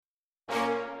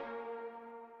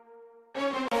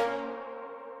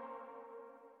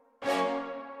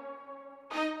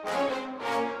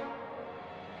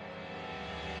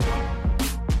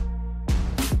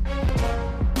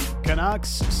Canucks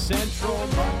Central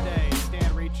Monday.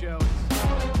 Stan Riccio.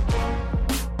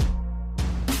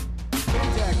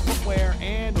 Fintech, footwear,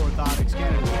 and orthotics.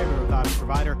 Canada's favorite orthotics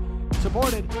provider.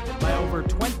 Supported by over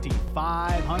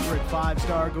 2,500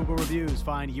 five-star Google reviews.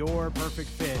 Find your perfect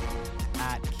fit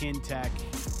at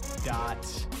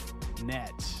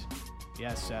kintech.net.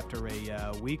 Yes, after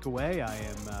a week away, I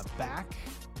am back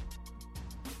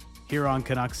here on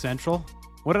Canucks Central.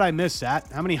 What did I miss, Sat?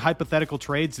 How many hypothetical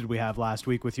trades did we have last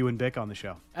week with you and Bick on the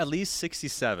show? At least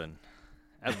 67.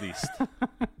 At least.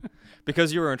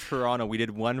 Because you were in Toronto, we did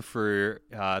one for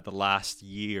the last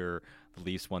year. The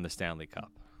Leafs won the Stanley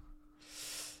Cup.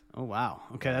 Oh, wow.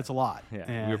 Okay, that's a lot.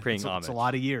 Yeah, we were paying homage. It's a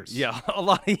lot of years. Yeah, a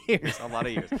lot of years.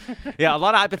 Yeah, a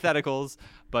lot of hypotheticals,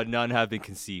 but none have been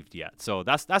conceived yet. So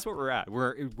that's what we're at.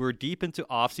 We're deep into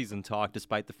off-season talk,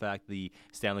 despite the fact the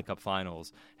Stanley Cup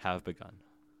Finals have begun.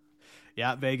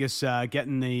 Yeah, Vegas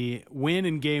getting the win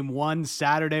in Game 1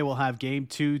 Saturday. We'll have Game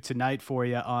 2 tonight for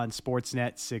you on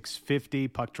Sportsnet 650.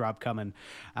 Puck drop coming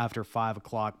after 5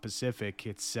 o'clock Pacific.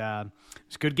 It's a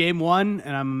good Game 1,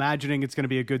 and I'm imagining it's going to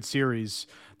be a good series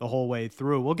the whole way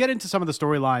through. We'll get into some of the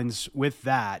storylines with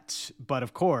that, but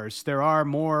of course, there are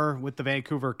more with the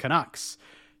Vancouver Canucks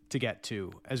to get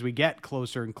to. As we get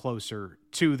closer and closer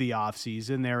to the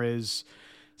offseason, there is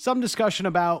some discussion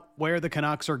about where the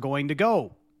Canucks are going to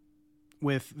go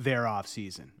with their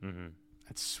offseason. Mm-hmm.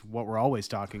 That's what we're always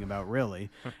talking about, really.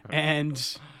 And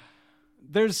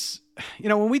there's,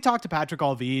 when we talked to Patrick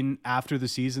Allvin after the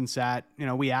season sat,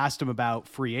 we asked him about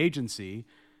free agency,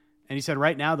 and he said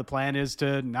right now the plan is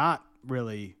to not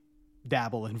really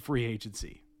dabble in free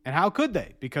agency. And how could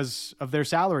they? Because of their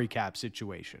salary cap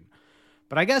situation.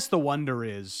 But I guess the wonder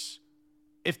is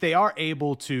if they are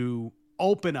able to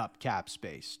open up cap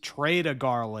space, trade a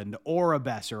Garland or a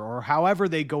Besser, or however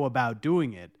they go about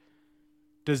doing it,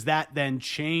 does that then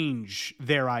change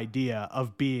their idea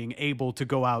of being able to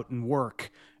go out and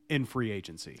work in free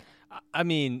agency? I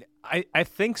mean, I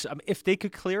think so. I mean, if they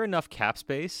could clear enough cap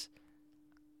space,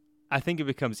 I think it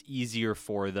becomes easier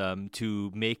for them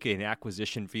to make an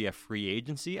acquisition via free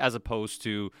agency as opposed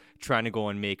to trying to go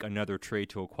and make another trade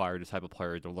to acquire the type of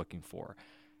player they're looking for.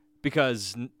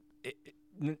 Because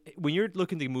when you're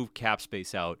looking to move cap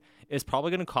space out, it's probably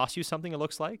going to cost you something, it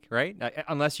looks like, right?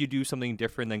 Unless you do something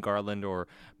different than Garland or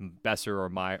Besser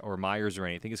or Myers or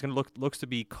anything. It's going to looks to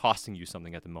be costing you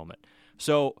something at the moment.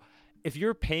 So if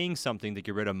you're paying something to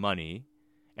get rid of money,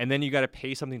 and then you got to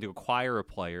pay something to acquire a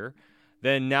player,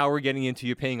 then now we're getting into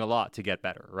you're paying a lot to get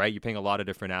better, right? You're paying a lot of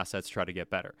different assets to try to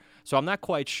get better. So I'm not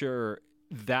quite sure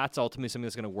that's ultimately something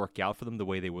that's going to work out for them the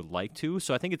way they would like to.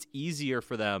 So I think it's easier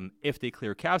for them, if they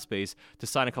clear cap space, to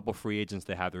sign a couple free agents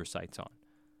they have their sights on.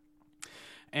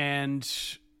 And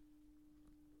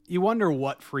you wonder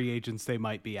what free agents they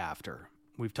might be after.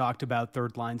 We've talked about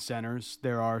third-line centers.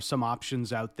 There are some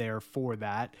options out there for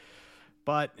that.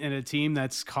 But in a team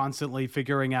that's constantly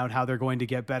figuring out how they're going to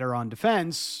get better on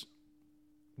defense,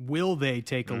 will they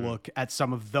take a look at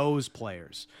some of those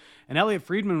players? And Elliot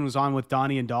Friedman was on with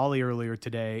Donnie and Dolly earlier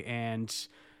today, and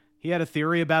he had a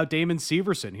theory about Damon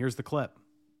Severson. Here's the clip.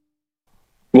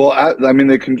 Well, I mean,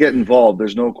 they can get involved.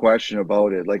 There's no question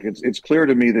about it. Like, it's clear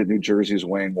to me that New Jersey is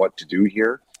weighing what to do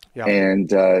here. Yeah. And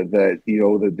that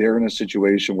they're in a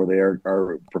situation where they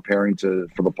are preparing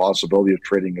for the possibility of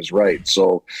trading his right.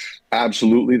 So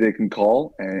absolutely they can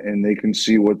call and they can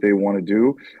see what they want to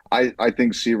do. I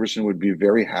think Severson would be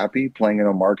very happy playing in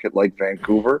a market like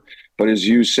Vancouver. But as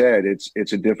you said,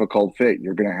 it's a difficult fit.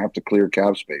 You're going to have to clear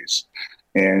cap space.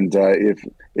 And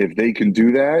if they can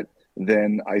do that,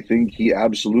 then I think he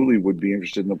absolutely would be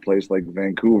interested in a place like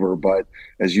Vancouver. But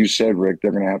as you said, Rick,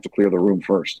 they're going to have to clear the room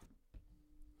first.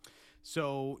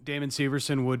 So Damon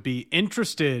Severson would be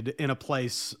interested in a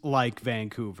place like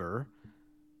Vancouver.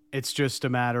 It's just a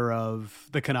matter of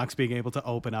the Canucks being able to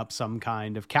open up some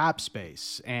kind of cap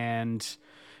space. And,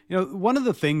 one of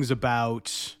the things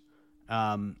about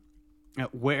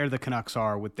where the Canucks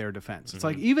are with their defense, it's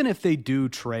like even if they do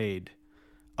trade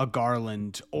a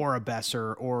Garland or a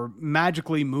Besser or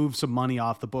magically move some money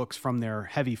off the books from their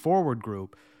heavy forward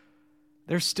group,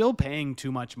 they're still paying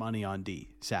too much money on D,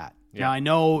 Sat. Yeah. Now, I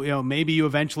know, maybe you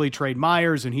eventually trade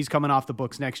Myers and he's coming off the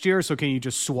books next year, so can you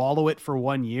just swallow it for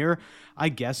 1 year? I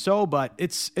guess so, but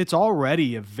it's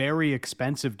already a very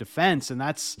expensive defense, and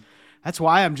that's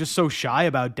why I'm just so shy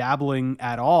about dabbling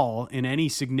at all in any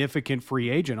significant free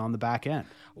agent on the back end.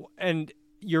 And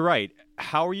you're right.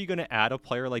 How are you going to add a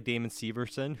player like Damon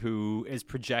Severson, who is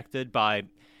projected by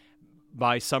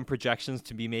by some projections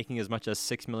to be making as much as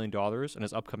 $6 million in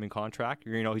his upcoming contract.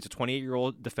 He's a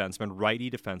 28-year-old defenseman, righty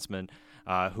defenseman,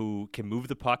 who can move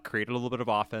the puck, create a little bit of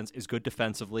offense, is good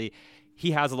defensively.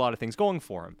 He has a lot of things going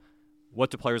for him. What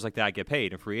do players like that get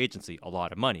paid in free agency? A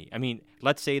lot of money. I mean,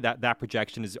 let's say that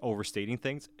projection is overstating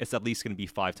things. It's at least going to be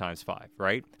 5 times 5,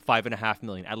 right? $5.5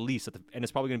 million at least, and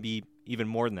it's probably going to be even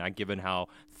more than that given how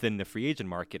thin the free agent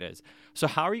market is. So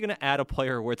how are you going to add a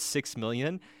player worth $6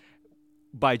 million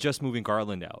by just moving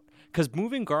Garland out? Because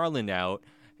moving Garland out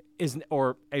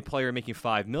or a player making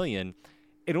 $5 million,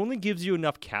 it only gives you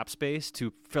enough cap space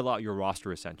to fill out your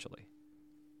roster essentially,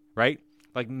 right?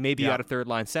 Like maybe you add a third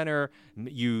line center,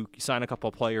 you sign a couple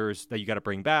of players that you got to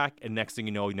bring back, and next thing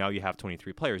you know, now you have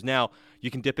 23 players. Now you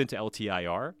can dip into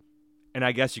LTIR, and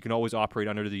I guess you can always operate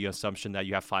under the assumption that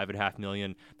you have $5.5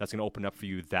 million that's going to open up for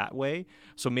you that way.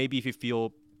 So maybe if you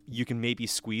feel you can maybe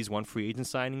squeeze one free agent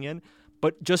signing in,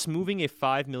 but just moving a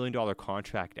 $5 million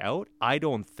contract out, I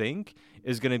don't think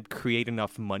is going to create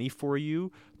enough money for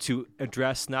you to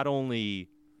address not only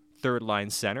third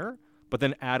line center, but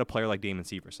then add a player like Damon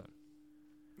Severson.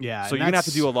 Yeah, so you're gonna have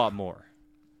to do a lot more,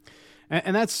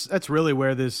 and that's really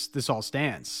where this all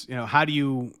stands. How do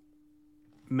you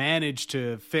manage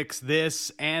to fix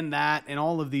this and that and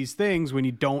all of these things when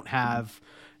you don't have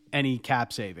any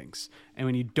cap savings and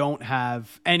when you don't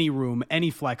have any room, any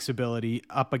flexibility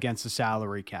up against the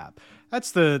salary cap?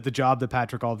 That's the job that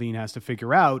Patrick Allvin has to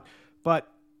figure out.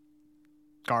 But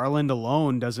Garland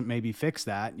alone doesn't maybe fix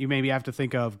that. You maybe have to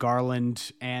think of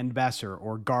Garland and Besser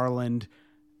or Garland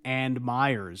and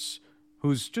Myers,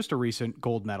 who's just a recent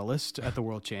gold medalist at the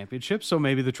World Championships. So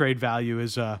maybe the trade value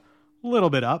is a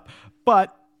little bit up,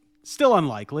 but still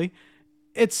unlikely.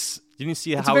 It's a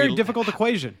very difficult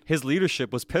equation. His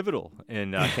leadership was pivotal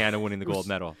in Canada winning the gold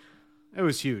medal. It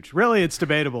was huge. Really, it's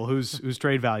debatable whose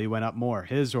trade value went up more,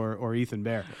 his or Ethan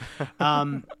Bear.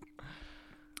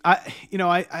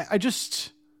 I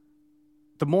just,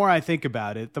 the more I think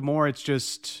about it, the more it's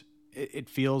just, it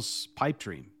feels pipe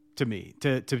dream to me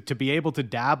to be able to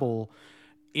dabble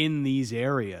in these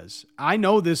areas. I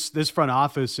know this front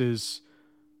office is,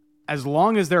 as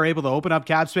long as they're able to open up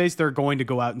cap space, they're going to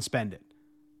go out and spend it.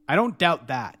 I don't doubt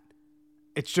that.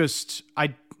 It's just,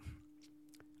 I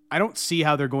don't see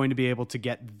how they're going to be able to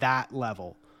get that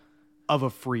level of a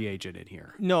free agent in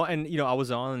here. No, and I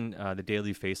was on the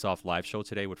Daily Face-Off live show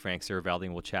today with Frank Seravalli,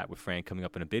 and we'll chat with Frank coming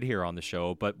up in a bit here on the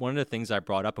show. But one of the things I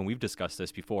brought up, and we've discussed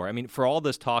this before, I mean, for all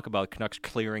this talk about Canucks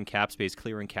clearing cap space,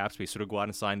 sort of go out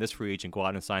and sign this free agent, go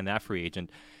out and sign that free agent.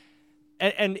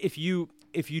 And if you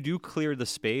do clear the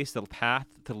space, the path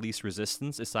to least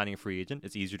resistance is signing a free agent.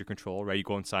 It's easier to control, right? You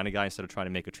go and sign a guy instead of trying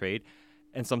to make a trade.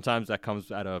 And sometimes that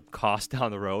comes at a cost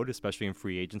down the road, especially in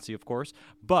free agency, of course.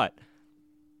 But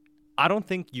I don't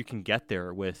think you can get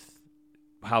there with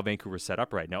how Vancouver's set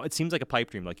up right now. It seems like a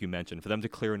pipe dream, like you mentioned, for them to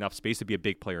clear enough space to be a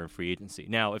big player in free agency.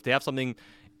 Now, if they have something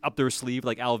up their sleeve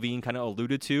like Allvin kind of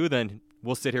alluded to, then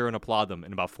we'll sit here and applaud them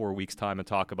in about 4 weeks' time and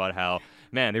talk about how,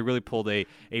 man, they really pulled a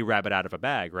rabbit out of a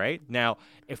bag, right? Now,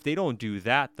 if they don't do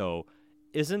that, though,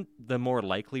 isn't the more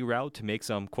likely route to make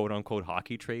some quote-unquote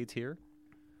hockey trades here?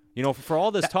 For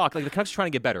all this talk, like the Canucks are trying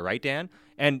to get better, right, Dan?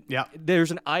 And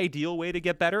there's an ideal way to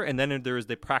get better, and then there's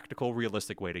the practical,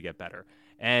 realistic way to get better.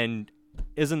 And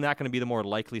isn't that going to be the more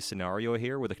likely scenario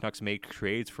here, where the Canucks make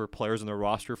trades for players on their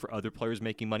roster for other players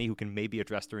making money who can maybe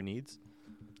address their needs?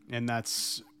 And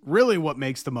that's really what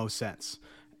makes the most sense.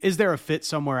 Is there a fit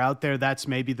somewhere out there? That's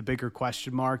maybe the bigger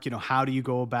question mark. How do you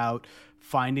go about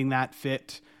finding that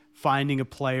fit, finding a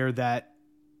player that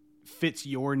fits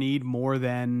your need more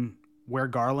than where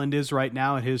Garland is right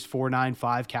now at his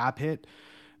 $4.95 cap hit?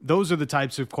 Those are the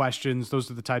types of questions. Those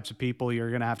are the types of people you're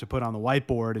going to have to put on the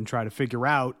whiteboard and try to figure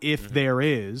out if there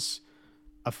is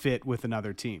a fit with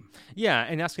another team. Yeah,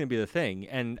 and that's going to be the thing.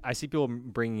 And I see people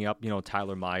bringing up,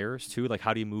 Tyler Myers too. Like,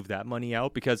 how do you move that money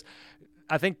out? Because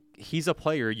I think he's a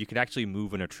player you can actually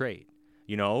move in a trade.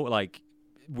 Like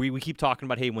we keep talking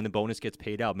about, hey, when the bonus gets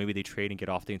paid out, maybe they trade and get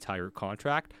off the entire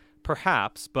contract.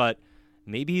 Perhaps, but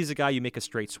maybe he's a guy you make a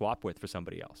straight swap with for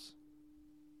somebody else.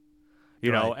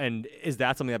 You know, and is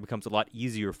that something that becomes a lot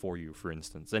easier for you, for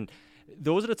instance? And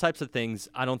those are the types of things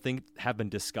I don't think have been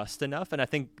discussed enough. And I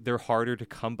think they're harder to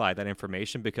come by that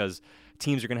information because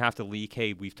teams are going to have to leak,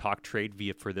 hey, we've talked trade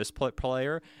via for this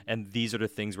player, and these are the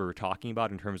things we're talking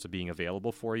about in terms of being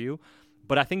available for you.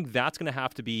 But I think that's going to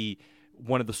have to be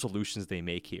one of the solutions they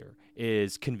make here,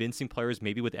 is convincing players,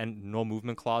 maybe with no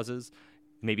movement clauses,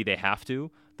 maybe they have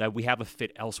to, that we have a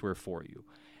fit elsewhere for you.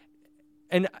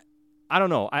 And I don't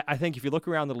know. I think if you look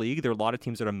around the league, there are a lot of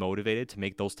teams that are motivated to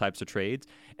make those types of trades.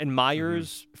 And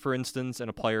Myers, for instance, and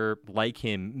a player like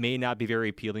him may not be very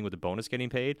appealing with the bonus getting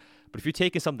paid. But if you're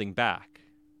taking something back,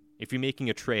 if you're making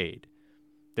a trade,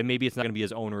 then maybe it's not going to be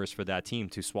as onerous for that team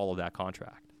to swallow that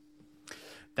contract.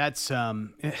 That's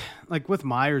like with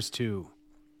Myers too.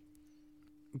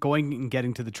 Going and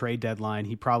getting to the trade deadline,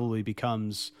 he probably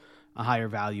becomes a higher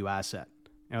value asset.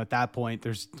 At that point,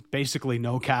 there's basically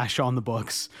no cash on the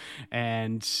books,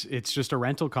 and it's just a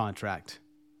rental contract.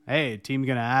 Hey, a team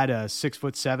going to add a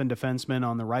 6'7" defenseman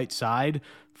on the right side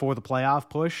for the playoff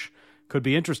push. Could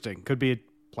be interesting. Could be a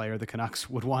player the Canucks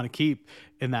would want to keep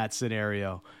in that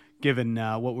scenario, given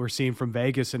what we're seeing from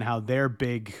Vegas and how their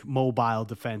big mobile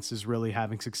defense is really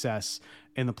having success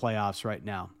in the playoffs right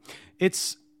now.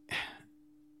 There's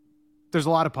a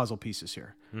lot of puzzle pieces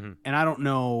here, and I don't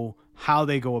know how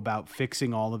they go about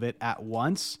fixing all of it at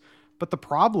once, but the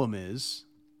problem is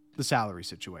the salary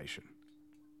situation.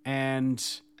 And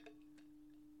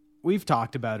we've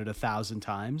talked about it 1,000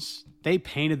 times. They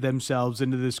painted themselves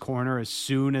into this corner as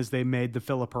soon as they made the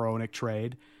Filip Hronek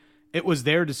trade. It was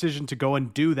their decision to go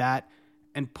and do that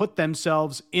and put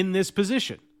themselves in this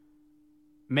position.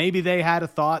 Maybe they had a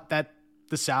thought that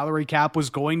the salary cap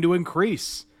was going to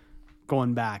increase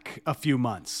going back a few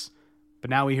months. But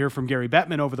now we hear from Gary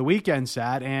Bettman over the weekend,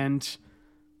 Sat, and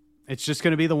it's just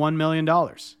going to be the $1 million.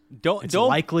 It's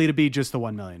likely to be just the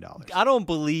 $1 million. I don't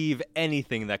believe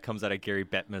anything that comes out of Gary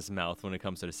Bettman's mouth when it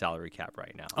comes to the salary cap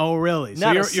right now. Oh, really?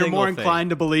 So you're more inclined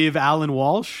to believe Alan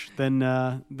Walsh than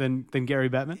Gary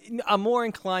Bettman? I'm more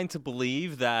inclined to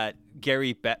believe that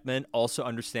Gary Bettman also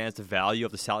understands the value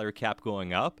of the salary cap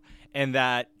going up, and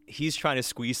that he's trying to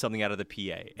squeeze something out of the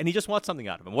PA, and he just wants something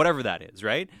out of him, whatever that is,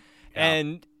 right? Yeah.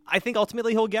 And I think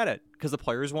ultimately he'll get it because the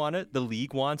players want it, the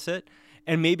league wants it,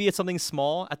 and maybe it's something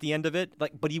small at the end of it,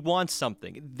 but he wants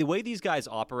something. The way these guys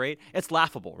operate, it's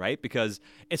laughable, right? Because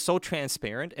it's so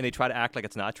transparent, and they try to act like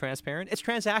it's not transparent. It's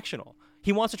transactional.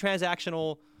 He wants a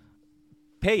transactional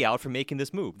payout for making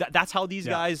this move. That's how these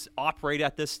guys operate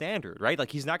at this standard, right?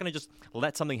 Like, he's not going to just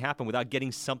let something happen without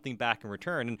getting something back in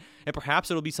return. And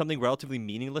perhaps it'll be something relatively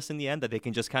meaningless in the end that they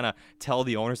can just kind of tell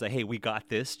the owners that, hey, we got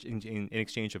this in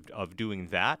exchange of doing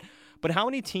that. But how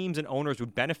many teams and owners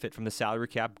would benefit from the salary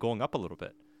cap going up a little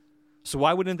bit? So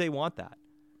why wouldn't they want that?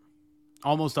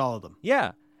 Almost all of them.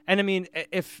 Yeah. And I mean,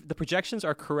 if the projections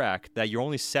are correct that you're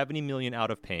only $70 million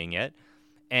out of paying it,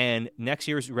 and next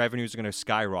year's revenues are going to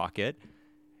skyrocket,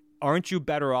 aren't you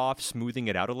better off smoothing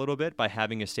it out a little bit by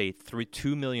having a, say,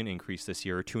 $2 million increase this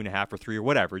year, or 2.5 or 3 or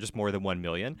whatever, just more than $1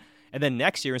 million, and then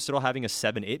next year, instead of having a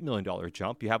 $7-8 million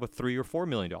jump, you have a $3 or $4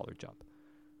 million jump?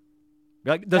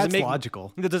 Like, that's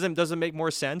logical. Doesn't make more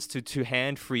sense to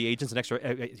hand free agents an extra,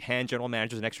 hand general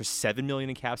managers an extra $7 million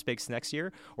in cap space next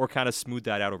year, or kind of smooth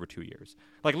that out over 2 years?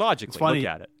 Like, logically, look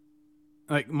at it.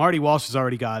 Like, Marty Walsh has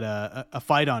already got a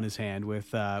fight on his hand with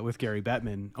Gary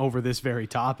Bettman over this very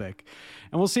topic,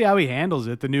 and we'll see how he handles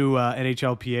it. The new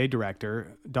NHLPA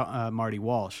director, Marty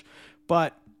Walsh.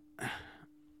 But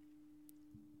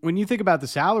when you think about the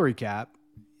salary cap,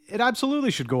 it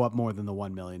absolutely should go up more than the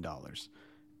 $1 million.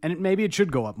 And maybe it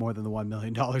should go up more than the $1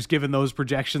 million, given those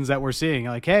projections that we're seeing.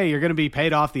 Like, hey, you're going to be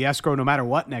paid off the escrow no matter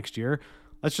what next year.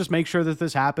 Let's just make sure that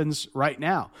this happens right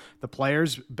now. The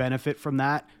players benefit from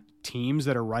that. Teams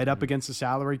that are right up against the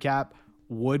salary cap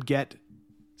would get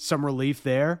some relief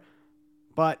there.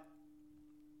 But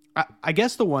I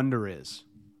guess the wonder is,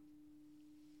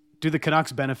 do the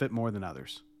Canucks benefit more than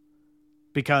others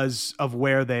because of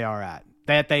where they are at?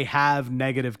 That they have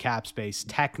negative cap space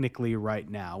technically right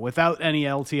now without any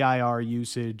LTIR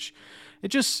usage.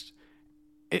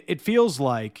 It feels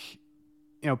like,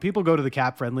 people go to the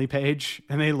cap friendly page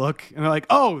and they look and they're like,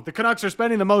 oh, the Canucks are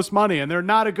spending the most money and they're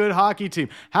not a good hockey team.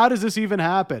 How does this even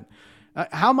happen?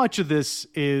 How much of this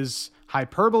is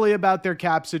hyperbole about their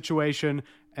cap situation,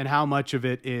 and how much of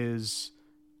it is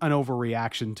an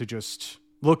overreaction to just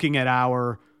looking at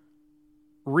our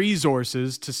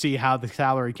resources to see how the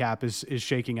salary cap is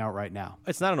shaking out right now?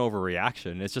 It's not an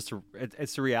overreaction. It's just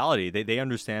it's the reality. They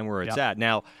understand where it's at.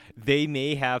 Now, they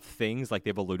may have things like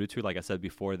they've alluded to, like I said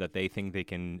before, that they think they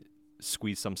can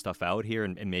squeeze some stuff out here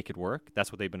and make it work.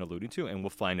 That's what they've been alluding to, and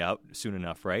we'll find out soon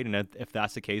enough, right? And if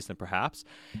that's the case, then perhaps.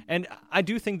 And I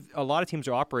do think a lot of teams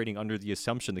are operating under the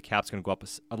assumption the cap's going to go up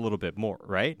a little bit more,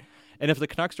 right? And if the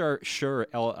Canucks are sure,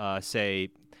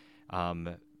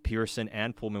 Pearson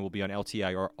and Pullman will be on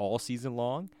LTIR all season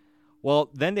long,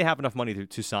 Well, then they have enough money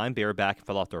to sign Bear back and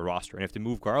fill out their roster. And if they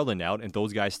move Garland out and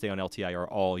those guys stay on LTIR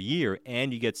all year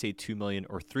and you get, say, $2 million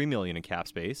or $3 million in cap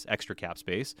space, extra cap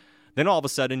space, then all of a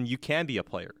sudden you can be a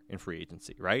player in free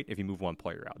agency, right? If you move one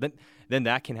player out. Then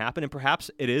that can happen. And perhaps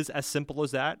it is as simple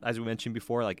as that, as we mentioned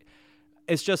before. Like,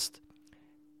 it's just,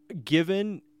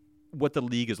 given what the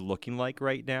league is looking like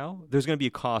right now, there's going to be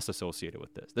a cost associated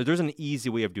with this. There's an easy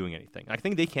way of doing anything. I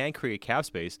think they can create cap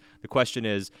space. The question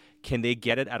is, can they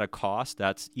get it at a cost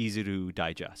that's easy to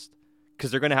digest? Because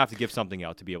they're going to have to give something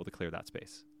out to be able to clear that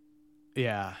space.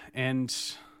 Yeah, and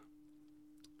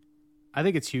I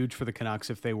think it's huge for the Canucks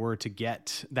if they were to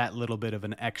get that little bit of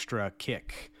an extra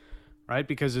kick, right?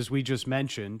 Because as we just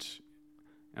mentioned,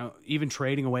 even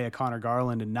trading away a Connor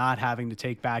Garland and not having to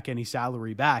take back any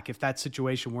salary back, if that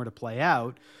situation were to play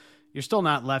out, you're still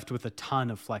not left with a ton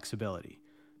of flexibility.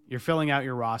 You're filling out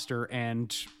your roster,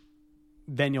 and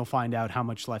then you'll find out how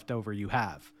much left over you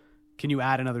have. Can you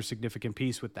add another significant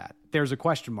piece with that? There's a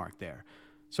question mark there.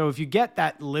 So if you get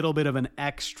that little bit of an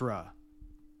extra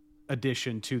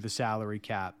addition to the salary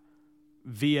cap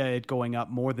via it going up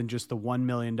more than just the $1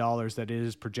 million that it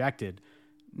is projected,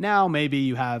 now maybe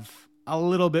you have a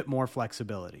little bit more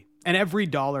flexibility. And every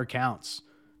dollar counts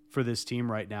for this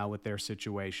team right now with their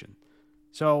situation.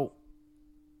 So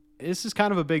this is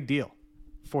kind of a big deal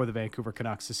for the Vancouver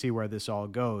Canucks to see where this all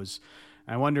goes.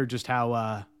 I wonder just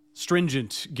how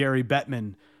stringent Gary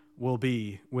Bettman will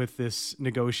be with this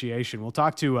negotiation. We'll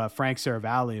talk to Frank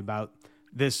Seravalli about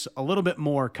this a little bit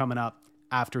more coming up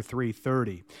after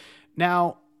 3:30.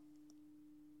 Now,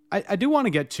 I do want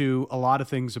to get to a lot of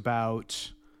things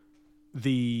about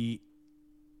the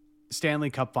Stanley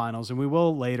Cup Finals, and we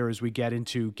will later as we get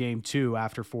into Game 2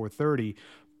 after 4:30.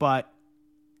 But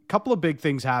a couple of big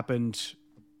things happened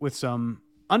with some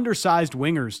undersized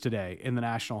wingers today in the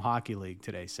National Hockey League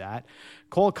today, Sat.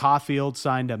 Cole Caulfield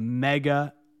signed a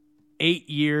mega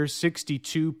 8-year,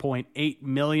 $62.8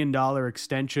 million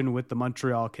extension with the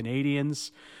Montreal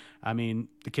Canadiens. I mean,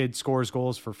 the kid scores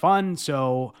goals for fun,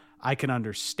 so I can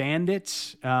understand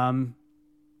it,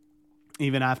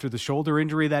 even after the shoulder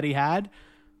injury that he had.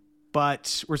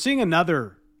 But we're seeing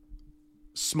another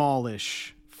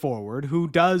smallish forward who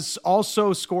does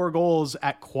also score goals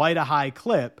at quite a high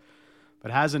clip,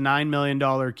 but has a $9 million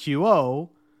QO.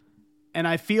 And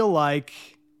I feel like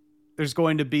there's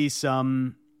going to be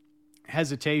some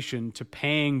hesitation to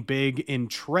paying big in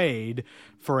trade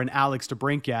for an Alex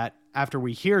DeBrincat after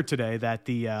we hear today that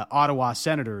the Ottawa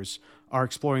Senators are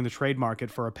exploring the trade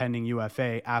market for a pending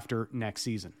UFA after next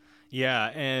season. Yeah,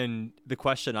 and the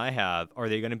question I have, are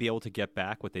they going to be able to get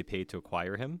back what they paid to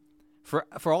acquire him?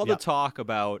 For all the talk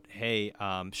about, hey,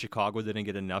 Chicago didn't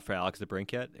get enough for Alex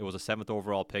DeBrincat. It was a 7th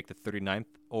overall pick, the 39th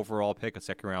overall pick, a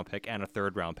 2nd-round pick, and a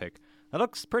 3rd-round pick. That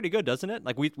looks pretty good, doesn't it?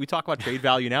 Like we talk about trade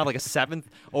value now, like a 7th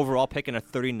overall pick and a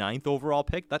 39th overall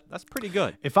pick. That's pretty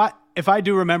good. If I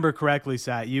do remember correctly,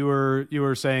 Sat, you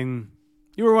were saying.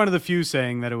 You were one of the few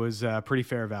saying that it was pretty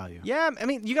fair value. Yeah, I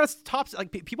mean, you got top.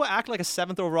 Like people act like a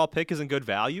 7th overall pick isn't good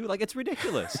value. Like it's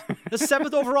ridiculous. The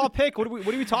 7th overall pick. What are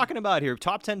we talking about here?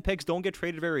 Top 10 picks don't get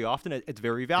traded very often. It's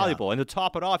very valuable. Yeah. And to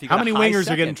top it off, you got how many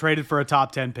wingers are getting traded for a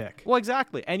top 10 pick? Well,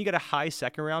 exactly. And you got a high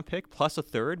 2nd-round pick plus a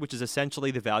 3rd, which is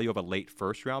essentially the value of a late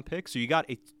 1st-round pick. So you got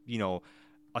a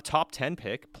top 10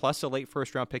 pick plus a late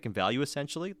 1st-round pick in value.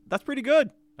 Essentially, that's pretty good.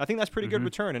 I think that's pretty good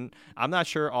return, and I'm not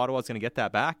sure Ottawa's going to get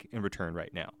that back in return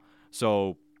right now.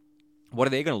 So what are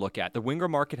they going to look at? The winger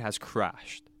market has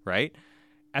crashed, right?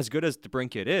 As good as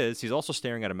DeBrincat is, he's also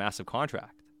staring at a massive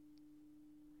contract.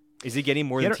 Is he getting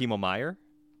more than Timo Meier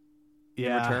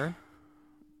in return?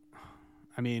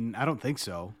 I mean, I don't think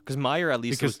so. Because Meier at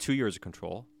least was 2 years of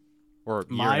control. Or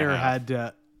Meier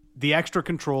had the extra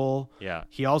control. Yeah.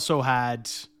 He also had,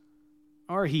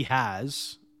 or he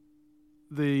has,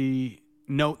 the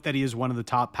note that he is one of the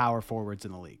top power forwards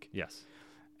in the league. Yes.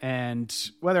 And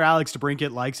whether Alex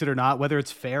DeBrincat likes it or not, whether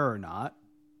it's fair or not,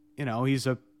 he's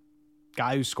a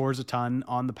guy who scores a ton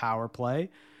on the power play.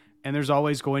 And there's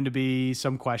always going to be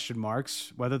some question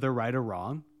marks, whether they're right or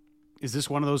wrong. Is this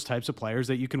one of those types of players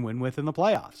that you can win with in the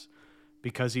playoffs?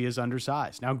 Because he is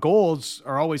undersized. Now, goals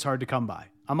are always hard to come by.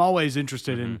 I'm always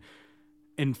interested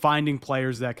in finding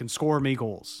players that can score me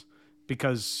goals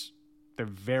because they're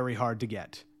very hard to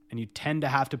get. And you tend to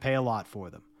have to pay a lot for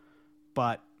them.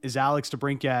 But is Alex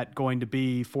DeBrincat going to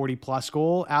be 40-plus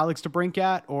goal Alex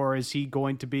DeBrincat, or is he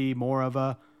going to be more of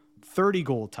a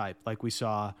 30-goal type like we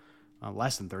saw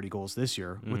less than 30 goals this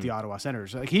year with the Ottawa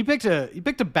Senators? Like he picked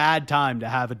a bad time to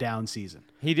have a down season.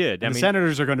 He did. And the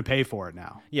Senators are going to pay for it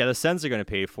now. Yeah, the Sens are going to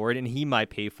pay for it, and he might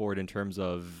pay for it in terms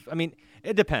of,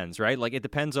 it depends, right? Like it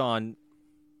depends on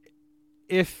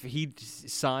if he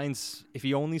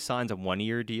only signs a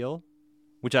 1-year deal,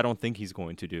 which I don't think he's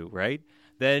going to do, right?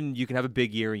 Then you can have a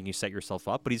big year and you can set yourself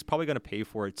up, but he's probably going to pay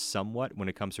for it somewhat when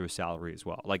it comes to his salary as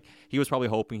well. Like, he was probably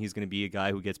hoping he's going to be a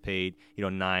guy who gets paid,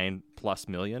 $9+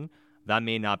 million. That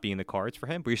may not be in the cards for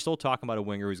him, but you're still talking about a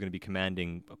winger who's going to be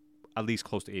commanding at least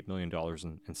close to $8 million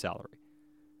in salary.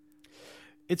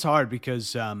 It's hard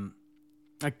because,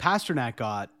 Pasternak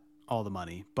got all the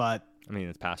money, but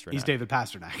it's Pasternak. He's David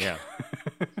Pasternak. Yeah,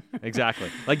 exactly.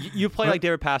 Like, you play like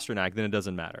David Pasternak, then it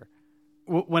doesn't matter.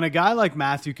 When a guy like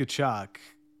Matthew Tkachuk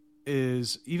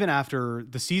is, even after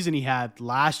the season he had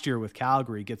last year with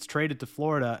Calgary, gets traded to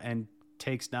Florida and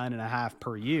takes $9.5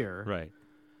 per year. Right.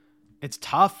 It's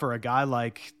tough for a guy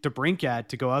like DeBrincat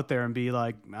to go out there and be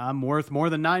like, I'm worth more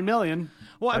than $9 million.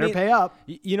 Well, better pay up.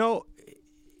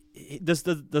 Does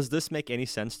this make any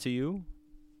sense to you?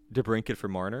 DeBrincat for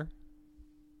Marner?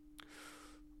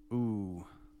 Ooh,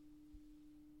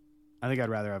 I think I'd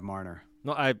rather have Marner.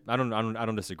 No, I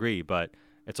don't disagree, but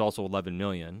it's also $11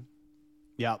 million.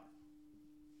 Yep.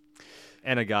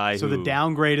 And a guy so who, the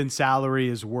downgrade in salary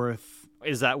is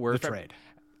that worth the trade?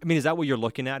 Is that what you're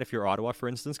looking at if you're Ottawa, for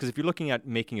instance? Because if you're looking at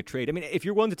making a trade, if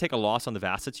you're willing to take a loss on the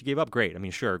assets you gave up, great.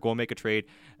 Sure, go and make a trade.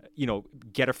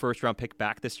 Get a first-round pick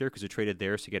back this year because you traded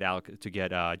theirs to get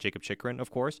Jacob Chychrun, of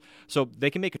course. So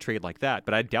they can make a trade like that,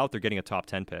 but I doubt they're getting a top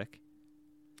 10 pick.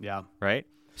 Yeah. Right?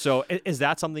 So is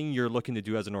that something you're looking to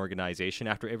do as an organization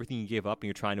after everything you gave up and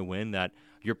you're trying to win, that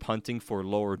you're punting for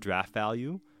lower draft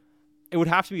value? It would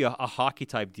have to be a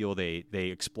hockey-type deal they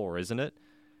explore, isn't it?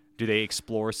 Do they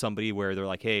explore somebody where they're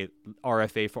like, hey,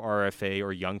 RFA for RFA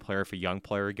or young player for young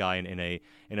player guy in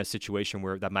a situation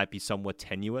where that might be somewhat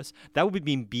tenuous? That would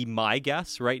be my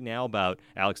guess right now about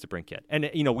Alex DeBrincat. And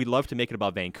we'd love to make it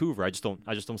about Vancouver. I just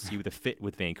don't see the fit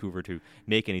with Vancouver to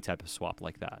make any type of swap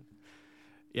like that.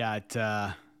 Yeah, it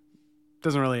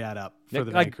doesn't really add up for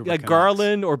the Vancouver Canucks.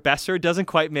 Garland or Besser doesn't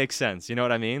quite make sense. You know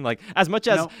what I mean? Like, as much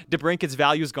as DeBrincat's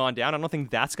value's gone down, I don't think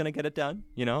that's going to get it done.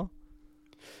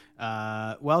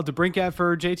 DeBrincat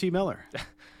for JT Miller.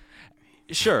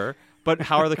 Sure, but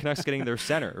how are the Canucks getting their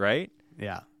center, right?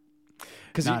 Yeah.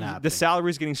 Because the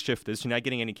salary is getting shifted, so you're not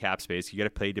getting any cap space. You got to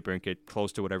pay DeBrincat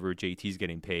close to whatever JT's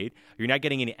getting paid. You're not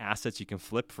getting any assets you can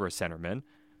flip for a centerman.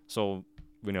 So,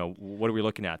 what are we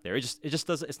looking at there? It just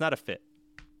doesn't. It's not a fit.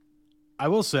 I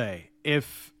will say,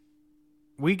 if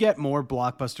we get more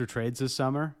blockbuster trades this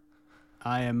summer,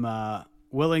 I am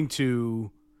willing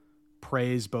to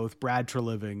praise both Brad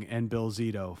Treliving and Bill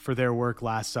Zito for their work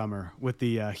last summer with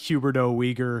the Huberdeau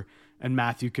Weegar and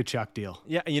Matthew Tkachuk deal.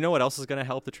 Yeah, and you know what else is going to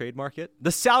help the trade market?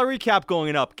 The salary cap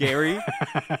going up, Gary.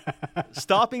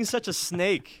 Stop being such a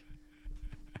snake.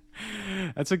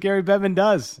 That's what Gary Bettman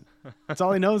does. That's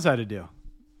all he knows how to do,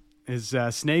 is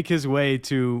snake his way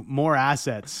to more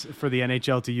assets for the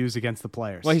NHL to use against the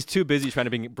players. Well, he's too busy trying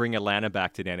to bring Atlanta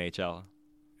back to the NHL.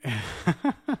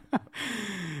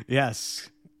 Yes.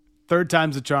 Third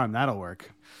time's a charm. That'll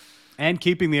work. And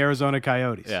keeping the Arizona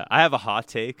Coyotes. Yeah, I have a hot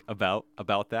take about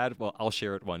that. Well, I'll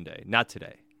share it one day. Not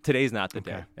today. Today's not the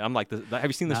day. I'm like, have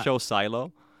you seen the show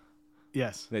Silo?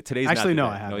 Yes. Today's actually not the no, day.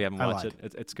 I haven't. No, you haven't watched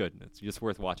it. It's good. It's just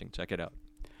worth watching. Check it out.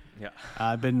 Yeah.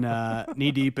 I've been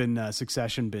knee deep in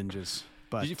Succession binges.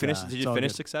 But did you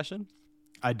finish Succession?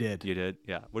 I did. You did.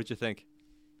 Yeah. What did you think?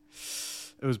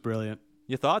 It was brilliant.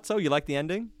 You thought so? You liked the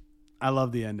ending? I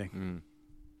love the ending.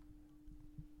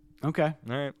 Okay.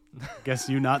 All right. Guess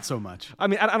you not so much. I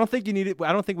don't think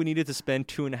we needed to spend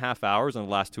 2.5 hours on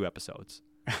the last 2 episodes.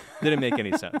 Didn't make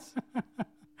any sense.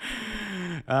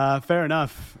 Fair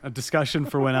enough. A discussion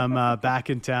for when I'm back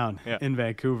in town in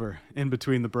Vancouver, in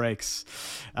between the breaks.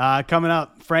 Coming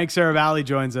up, Frank Seravalli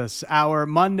joins us. Our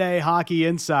Monday Hockey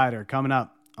Insider coming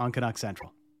up on Canuck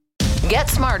Central.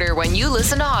 Get smarter when you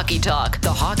listen to Hockey Talk,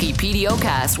 the Hockey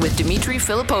PDO-cast with Dmitry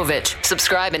Filipovich.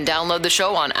 Subscribe and download the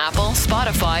show on Apple,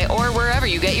 Spotify, or wherever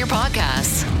you get your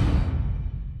podcasts.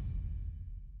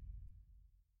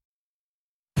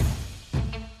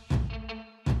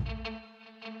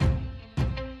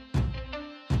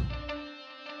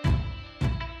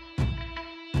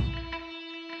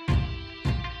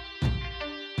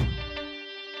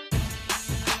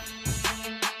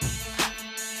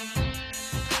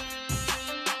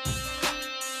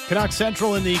 Canuck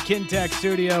Central in the Kintec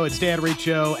studio. It's Dan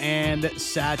Riccio and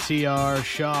Satyar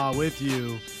Shah with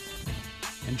you.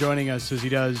 And joining us as he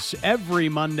does every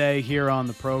Monday here on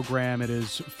the program, it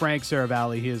is Frank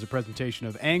Seravalli. He is a presentation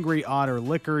of Angry Otter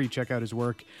Liquor. You check out his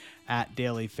work at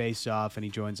Daily Faceoff, and he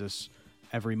joins us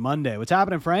every Monday. What's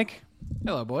happening, Frank?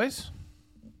 Hello, boys.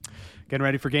 Getting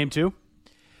ready for Game 2?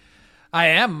 I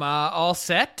am all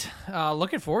set.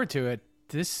 Looking forward to it.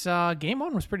 This Game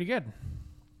 1 was pretty good.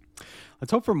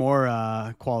 Let's hope for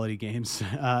more quality games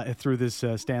through this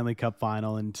Stanley Cup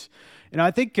final. And,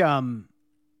 I think,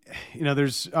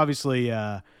 there's obviously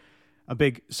a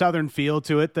big Southern feel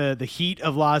to it, the heat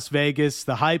of Las Vegas,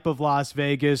 the hype of Las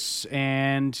Vegas.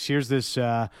 And here's this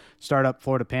startup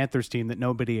Florida Panthers team that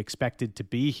nobody expected to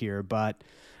be here. But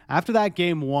after that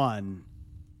game one,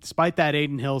 despite that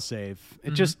Aiden Hill save,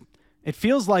 it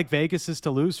feels like Vegas is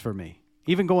to lose for me,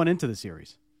 even going into the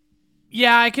series.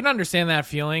 Yeah, I can understand that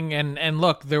feeling. And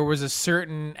look, there was a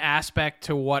certain aspect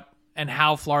to what and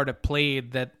how Florida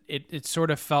played that it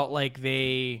sort of felt like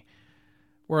they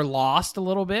were lost a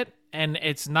little bit. And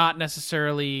it's not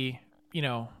necessarily,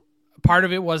 part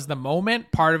of it was the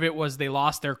moment. Part of it was they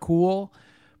lost their cool.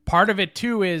 Part of it,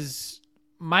 too, is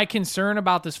my concern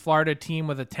about this Florida team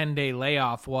with a 10-day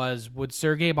layoff was, would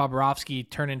Sergei Bobrovsky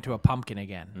turn into a pumpkin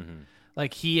again? Mm-hmm.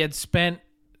 Like, he had spent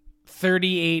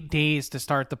 38 days to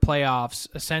start the playoffs,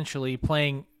 essentially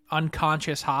playing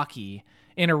unconscious hockey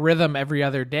in a rhythm every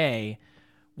other day.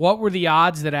 What were the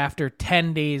odds that after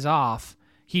 10 days off,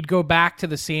 he'd go back to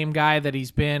the same guy that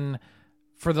he's been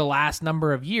for the last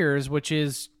number of years, which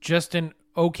is just an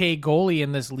okay goalie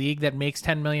in this league that makes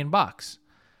 $10 million?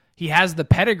 He has the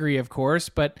pedigree, of course,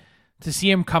 but to see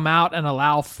him come out and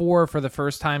allow 4 for the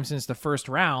first time since the first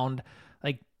round,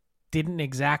 didn't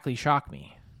exactly shock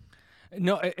me.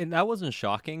 No, and that wasn't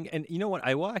shocking. And you know what?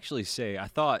 I will actually say, I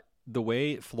thought the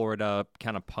way Florida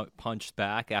kind of punched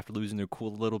back after losing their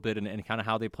cool a little bit and kind of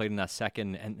how they played in that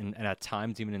second and at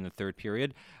times even in the third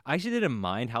period, I actually didn't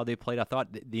mind how they played. I thought,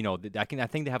 I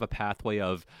think they have a pathway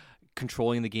of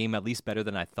controlling the game at least better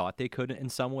than I thought they could in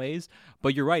some ways.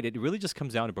 But you're right. It really just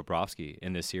comes down to Bobrovsky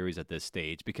in this series at this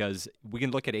stage, because we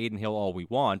can look at Aiden Hill all we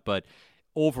want, but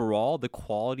overall, the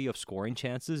quality of scoring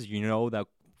chances, that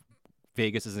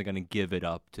Vegas isn't going to give it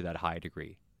up to that high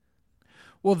degree.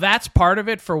 Well, that's part of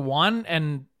it for one,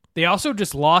 and they also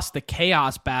just lost the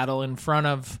chaos battle in front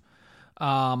of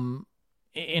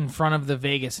the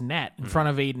Vegas net, in front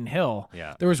of Aiden Hill.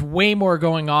 Yeah. There was way more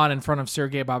going on in front of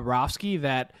Sergei Bobrovsky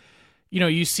that,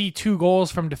 you see 2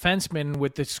 goals from defensemen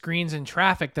with the screens and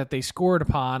traffic that they scored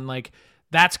upon.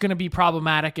 That's going to be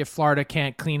problematic if Florida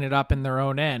can't clean it up in their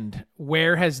own end.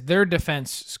 Where has their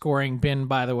defense scoring been,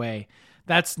 by the way?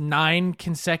 That's 9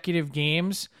 consecutive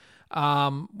games.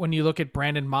 When you look at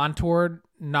Brandon Montour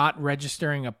not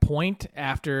registering a point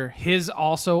after his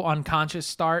also unconscious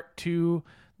start to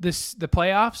the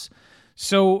playoffs.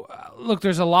 So, look,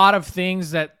 there's a lot of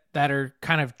things that are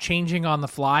kind of changing on the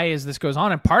fly as this goes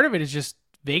on. And part of it is just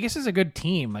Vegas is a good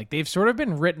team. They've sort of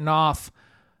been written off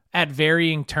at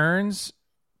varying turns.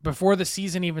 Before the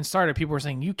season even started, people were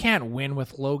saying, you can't win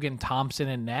with Logan Thompson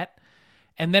in net.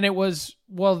 And then it was,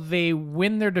 well, they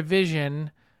win their division,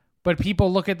 but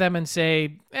people look at them and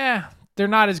say, they're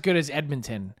not as good as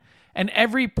Edmonton. And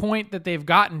every point that they've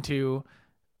gotten to,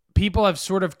 people have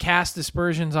sort of cast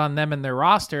aspersions on them and their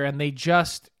roster, and they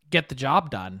just get the job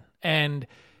done. And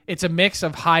it's a mix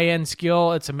of high-end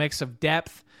skill. It's a mix of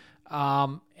depth.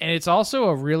 And it's also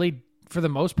a really, for the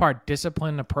most part,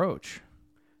 disciplined approach.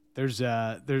 There's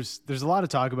a lot of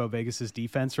talk about Vegas's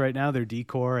defense right now, their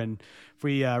decor, and if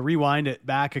we rewind it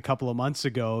back a couple of months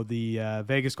ago, the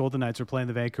Vegas Golden Knights were playing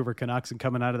the Vancouver Canucks, and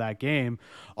coming out of that game,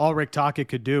 all Rick Tocchet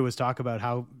could do was talk about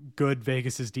how good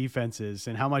Vegas's defense is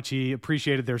and how much he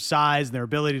appreciated their size and their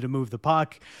ability to move the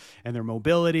puck and their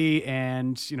mobility,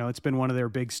 and it's been one of their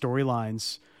big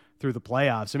storylines through the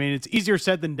playoffs. I mean, it's easier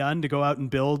said than done to go out and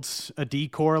build a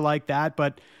decor like that,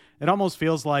 but it almost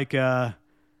feels like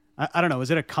I don't know. Is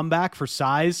it a comeback for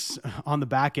size on the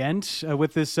back end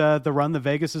with this the run that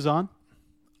Vegas is on?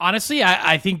 Honestly,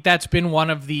 I think that's been one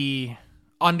of the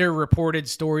underreported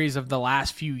stories of the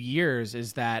last few years,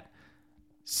 is that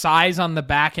size on the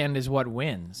back end is what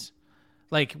wins.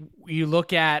 You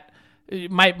look at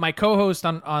my co-host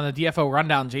on the DFO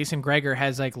Rundown, Jason Greger,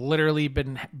 has literally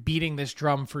been beating this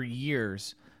drum for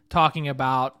years, talking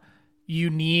about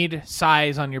you need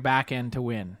size on your back end to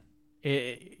win.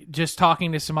 Just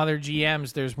talking to some other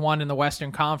GMs, there's one in the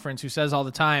Western Conference who says all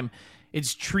the time,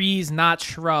 it's trees, not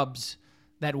shrubs,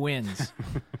 that wins.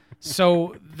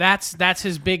 So that's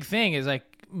his big thing, is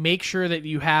make sure that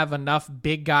you have enough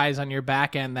big guys on your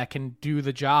back end that can do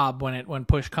the job when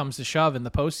push comes to shove in the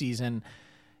postseason.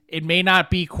 It may not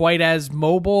be quite as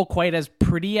mobile, quite as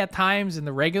pretty at times in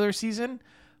the regular season,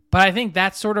 but I think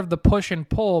that's sort of the push and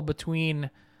pull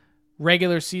between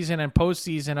regular season and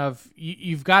postseason of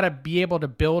you've got to be able to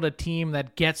build a team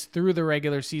that gets through the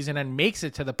regular season and makes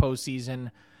it to the postseason,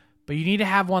 but you need to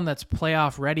have one that's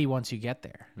playoff ready once you get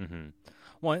there. Mm-hmm.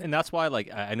 Well, and that's why,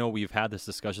 like, I know we've had this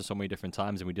discussion so many different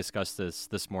times, and we discussed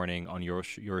this morning on your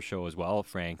show as well,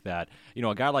 Frank, that,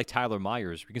 a guy like Tyler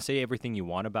Myers, we can say everything you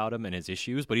want about him and his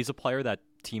issues, but he's a player that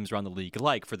teams around the league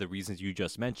like for the reasons you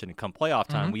just mentioned. And come playoff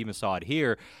time, we even saw it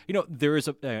here. There is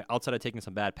outside of taking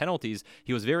some bad penalties,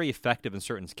 he was very effective in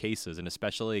certain cases, and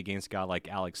especially against a guy like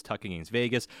Alex Tuck against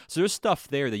Vegas. So there's stuff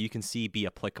there that you can see be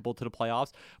applicable to the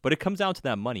playoffs, but it comes down to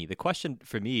that money. The question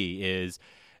for me is,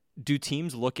 do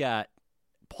teams look at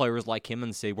players like him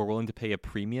and say we're willing to pay a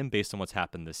premium based on what's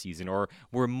happened this season, or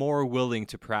we're more willing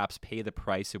to perhaps pay the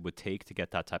price it would take to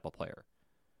get that type of player?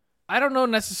 I don't know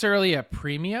necessarily a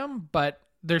premium, but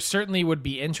there certainly would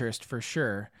be interest for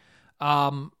sure.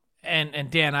 And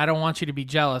Dan, I don't want you to be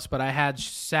jealous, but I had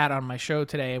sat on my show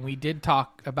today and we did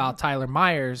talk about Tyler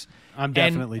Myers. I'm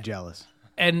definitely jealous.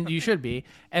 And you should be.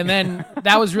 And then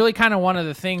that was really kind of one of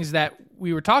the things that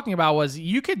we were talking about was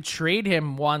you could trade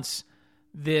him once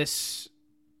this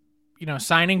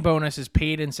signing bonus is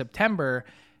paid in September,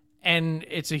 and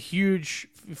it's a huge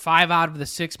 5 out of the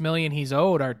 6 million he's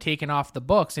owed are taken off the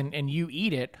books, and you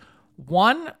eat it.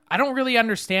 One, I don't really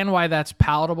understand why that's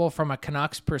palatable from a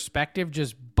Canucks perspective,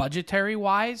 just budgetary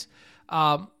wise.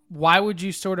 Why would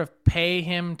you sort of pay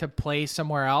him to play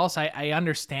somewhere else? I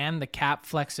understand the cap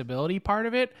flexibility part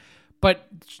of it, but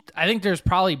I think there's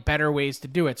probably better ways to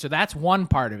do it. So that's one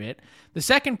part of it. The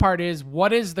second part is,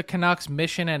 what is the Canucks'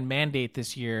 mission and mandate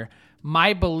this year?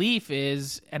 My belief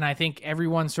is, and I think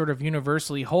everyone sort of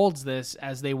universally holds this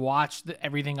as they watch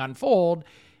everything unfold,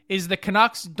 is the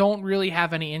Canucks don't really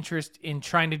have any interest in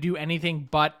trying to do anything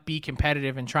but be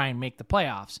competitive and try and make the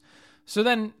playoffs. So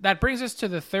then that brings us to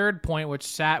the third point, which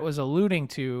Sat was alluding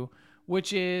to,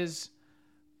 which is,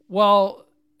 well,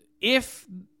 if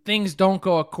things don't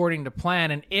go according to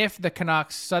plan, and if the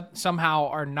Canucks somehow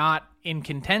are not in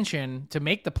contention to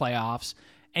make the playoffs,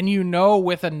 and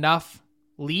with enough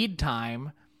lead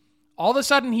time, all of a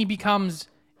sudden he becomes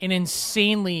an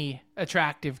insanely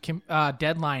attractive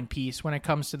deadline piece when it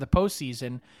comes to the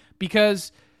postseason,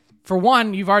 because for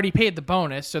one, you've already paid the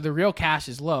bonus, so the real cash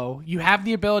is low. You have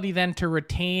the ability then to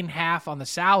retain half on the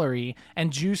salary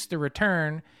and juice the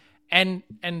return, and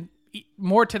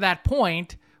more to that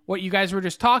point, what you guys were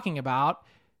just talking about,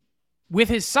 with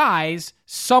his size,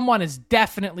 someone is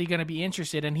definitely going to be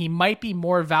interested, and he might be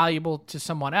more valuable to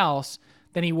someone else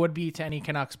than he would be to any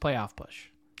Canucks playoff push.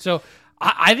 So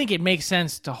I think it makes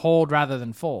sense to hold rather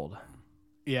than fold.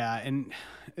 Yeah, and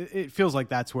it feels like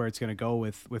that's where it's going to go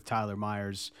with Tyler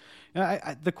Myers.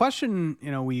 The question,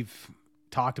 we've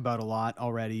talked about a lot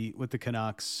already with the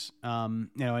Canucks,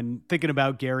 and thinking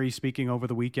about Gary speaking over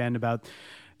the weekend about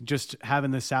just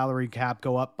having the salary cap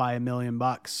go up by $1 million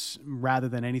rather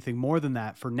than anything more than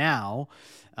that for now.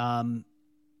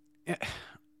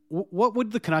 What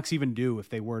would the Canucks even do if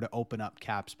they were to open up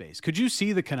cap space? Could you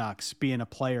see the Canucks being a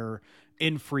player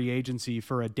in free agency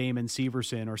for a Damon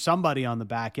Severson or somebody on the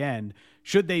back end,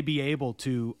 should they be able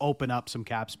to open up some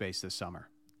cap space this summer?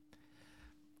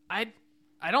 I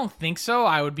don't think so.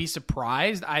 I would be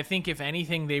surprised. I think if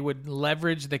anything, they would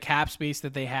leverage the cap space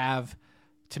that they have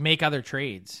to make other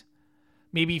trades.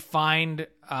 Maybe find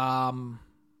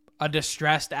a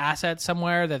distressed asset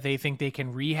somewhere that they think they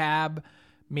can rehab.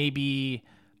 Maybe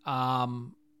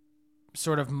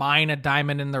sort of mine a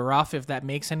diamond in the rough, if that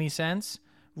makes any sense,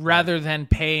 rather than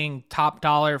paying top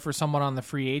dollar for someone on the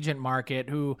free agent market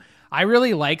who I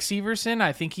really like. Severson.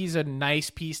 I think he's a nice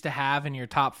piece to have in your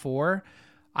top 4.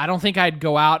 I don't think I'd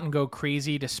go out and go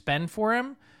crazy to spend for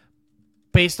him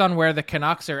based on where the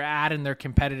Canucks are at in their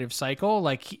competitive cycle.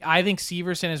 I think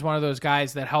Severson is one of those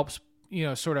guys that helps,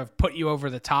 sort of put you over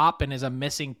the top and is a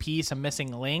missing piece, a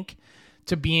missing link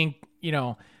to being,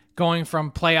 going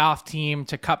from playoff team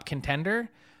to cup contender.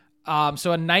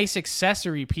 So a nice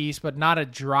accessory piece, but not a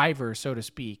driver, so to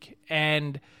speak.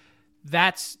 And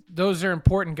those are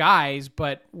important guys,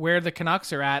 but where the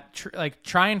Canucks are at,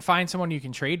 try and find someone you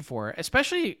can trade for,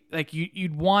 especially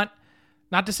you'd want,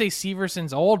 not to say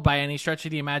Severson's old by any stretch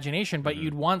of the imagination, but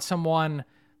you'd want someone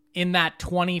in that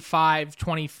 25,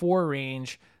 24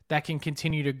 range that can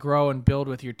continue to grow and build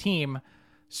with your team,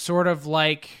 sort of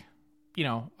like,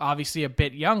 obviously a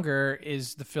bit younger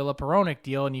is the Filip Hronek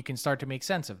deal, and you can start to make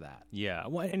sense of that. Yeah.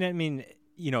 Well, and I mean,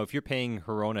 if you're paying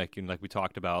Hronek, and like we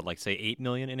talked about, say $8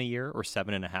 million in a year or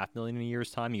 $7.5 million in a year's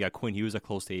time, you got Quinn Hughes at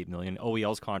close to $8 million.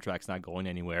 OEL's contract's not going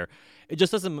anywhere. It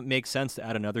just doesn't make sense to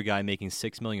add another guy making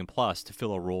 $6 million plus to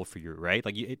fill a role for you, right?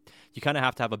 You kind of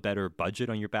have to have a better budget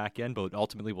on your back end, but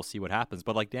ultimately we'll see what happens.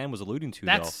 But like Dan was alluding to,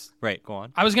 right? Go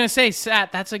on. I was going to say,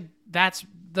 Sat, that's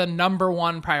the number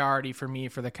one priority for me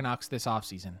for the Canucks this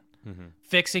offseason.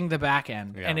 Fixing the back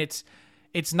end. Yeah. And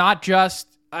it's not just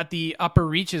at the upper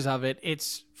reaches of it,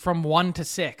 it's from 1 to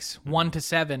 6, 1 to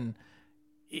 7.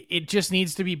 It just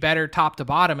needs to be better top to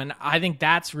bottom. And I think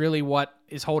that's really what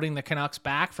is holding the Canucks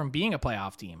back from being a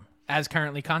playoff team as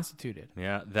currently constituted.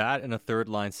 Yeah, that and a third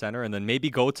line center, and then maybe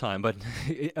go time, but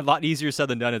a lot easier said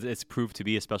than done. It's proved to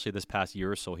be, especially this past year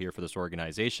or so here for this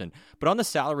organization. But on the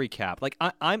salary cap, like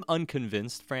I'm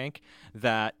unconvinced, Frank,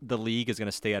 that the league is going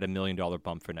to stay at $1 million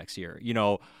bump for next year. You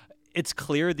know, it's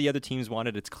clear the other teams want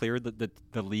it. It's clear that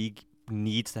the league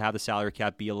needs to have the salary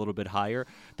cap be a little bit higher.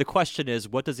 The question is,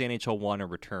 what does the NHL want in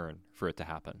return for it to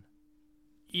happen?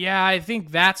 Yeah, I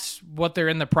think that's what they're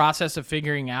in the process of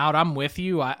figuring out. I'm with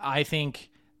you. I think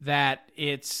that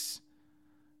it's,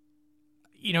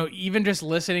 you know, even just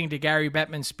listening to Gary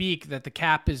Bettman speak that the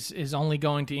cap is only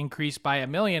going to increase by $1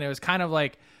 million. It was kind of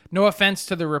like, no offense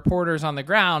to the reporters on the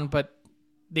ground, but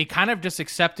they kind of just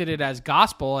accepted it as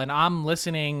gospel. And I'm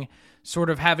listening, sort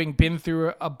of having been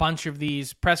through a bunch of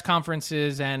these press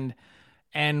conferences and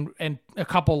a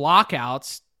couple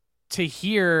lockouts, to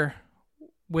hear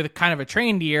with kind of a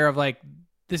trained ear of like,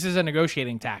 this is a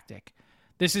negotiating tactic.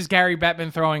 This is Gary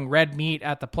Bettman throwing red meat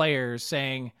at the players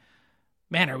saying,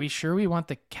 man, are we sure we want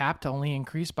the cap to only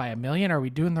increase by $1 million? Are we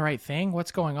doing the right thing?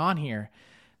 What's going on here?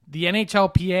 The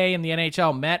NHLPA and the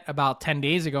NHL met about 10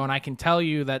 days ago, and I can tell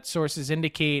you that sources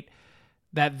indicate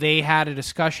that they had a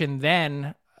discussion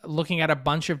then looking at a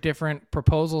bunch of different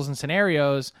proposals and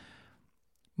scenarios,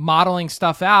 modeling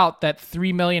stuff out. That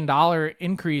 $3 million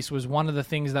increase was one of the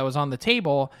things that was on the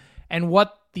table. And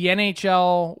what the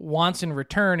NHL wants in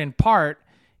return, in part,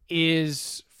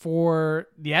 is for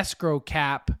the escrow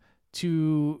cap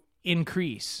to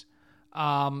increase.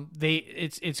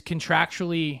 It's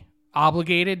contractually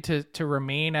obligated to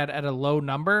remain at a low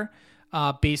number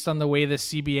based on the way the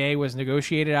CBA was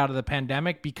negotiated out of the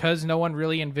pandemic, because no one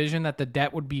really envisioned that the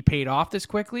debt would be paid off this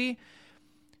quickly.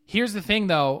 Here's the thing,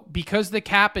 though, because the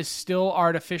cap is still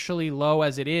artificially low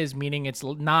as it is, meaning it's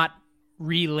not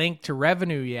relinked to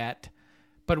revenue yet,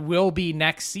 but will be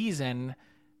next season,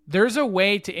 there's a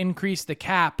way to increase the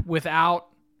cap without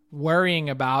worrying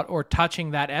about or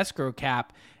touching that escrow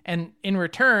cap. And in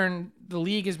return, the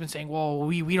league has been saying, well,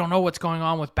 we don't know what's going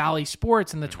on with Bally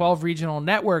Sports and the 12 regional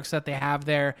networks that they have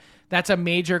there. That's a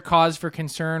major cause for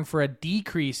concern for a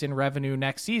decrease in revenue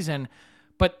next season.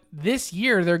 But this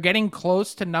year, they're getting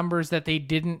close to numbers that they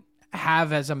didn't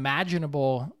have as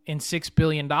imaginable in $6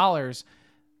 billion.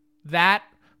 That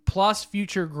plus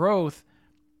future growth,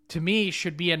 to me,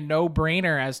 should be a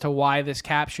no-brainer as to why this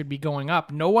cap should be going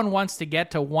up. No one wants to get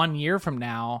to 1 year from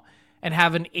now and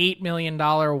have an $8 million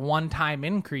one-time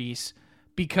increase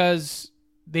because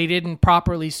they didn't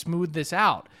properly smooth this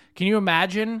out. Can you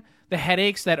imagine the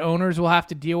headaches that owners will have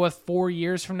to deal with 4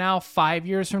 years from now, 5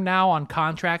 years from now on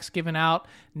contracts given out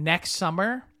next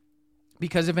summer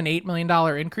because of an $8 million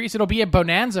increase? It'll be a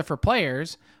bonanza for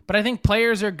players, but I think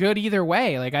players are good either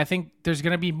way. Like, I think there's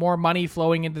going to be more money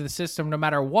flowing into the system no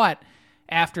matter what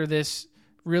after this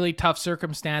really tough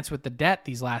circumstance with the debt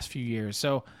these last few years.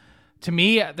 So to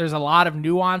me, there's a lot of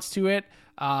nuance to it.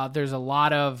 There's a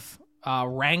lot of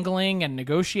wrangling and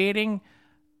negotiating,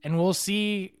 and we'll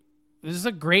see. This is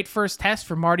a great first test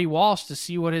for Marty Walsh to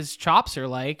see what his chops are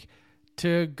like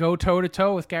to go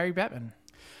toe-to-toe with Gary Bettman.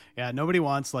 Yeah, nobody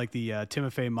wants like the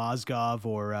Timofey Mozgov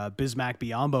or Bismack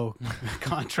Biyombo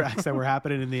contracts that were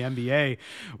happening in the NBA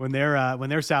when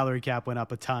their salary cap went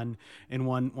up a ton in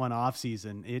one off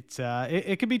season.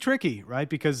 It could be tricky, right?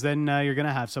 Because then you're going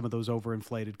to have some of those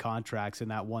overinflated contracts in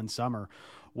that one summer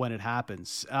when it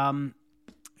happens.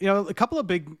 A couple of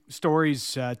big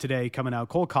stories today coming out.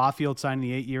 Cole Caulfield signing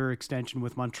the 8-year extension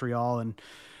with Montreal, and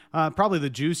probably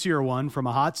the juicier one from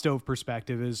a hot stove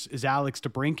perspective is Alex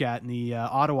DeBrincat and the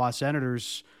Ottawa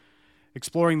Senators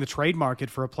exploring the trade market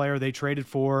for a player they traded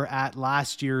for at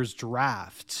last year's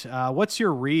draft. What's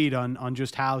your read on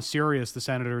just how serious the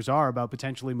Senators are about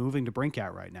potentially moving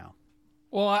DeBrincat right now?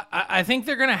 Well, I think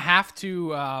they're going to have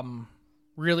to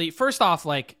really, first off,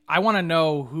 like, I want to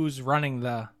know who's running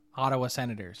the Ottawa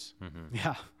Senators. Mm-hmm.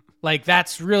 Yeah. Like,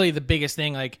 that's really the biggest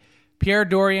thing. Like, Pierre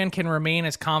Dorion can remain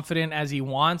as confident as he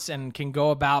wants and can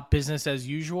go about business as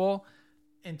usual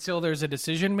until there's a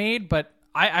decision made. But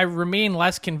I remain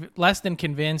less than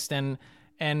convinced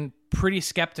and pretty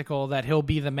skeptical that he'll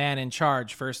be the man in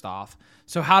charge, first off.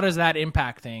 So how does that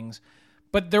impact things?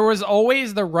 But there was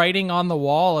always the writing on the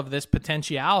wall of this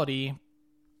potentiality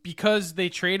because they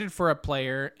traded for a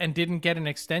player and didn't get an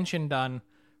extension done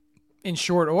in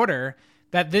short order,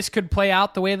 that this could play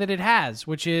out the way that it has,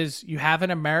 which is you have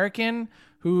an American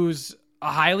who's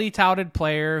a highly touted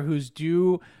player who's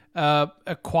due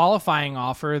a qualifying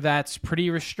offer that's pretty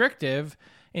restrictive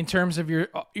in terms of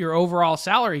your overall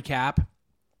salary cap.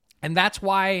 And that's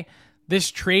why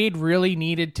this trade really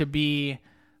needed to be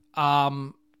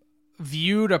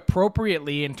viewed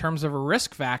appropriately in terms of a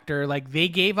risk factor. Like, they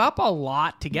gave up a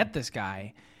lot to get this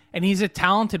guy, and he's a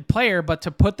talented player, but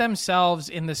to put themselves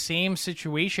in the same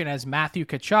situation as Matthew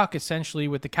Tkachuk, essentially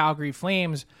with the Calgary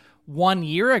Flames 1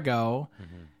 year ago,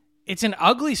 it's an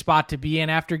ugly spot to be in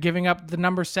after giving up the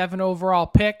number 7 overall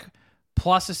pick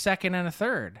plus a second and a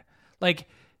third. Like,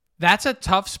 that's a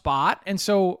tough spot. And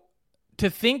so to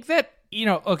think that,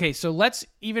 okay, so let's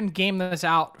even game this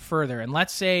out further. And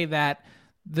let's say that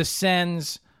the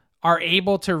Sens are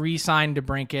able to re-sign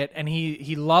DeBrincat, and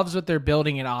he loves what they're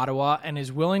building in Ottawa and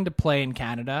is willing to play in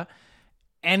Canada,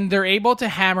 and they're able to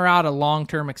hammer out a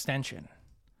long-term extension.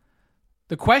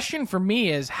 The question for me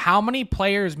is, how many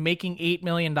players making $8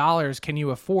 million can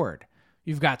you afford?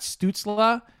 You've got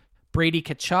Stützle, Brady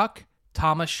Tkachuk,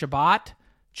 Thomas Chabot,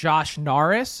 Josh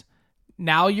Norris.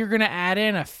 Now you're going to add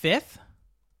in a fifth?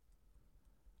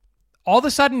 All of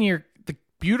a sudden, the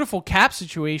beautiful cap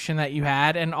situation that you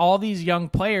had and all these young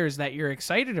players that you're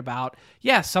excited about,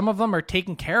 yeah, some of them are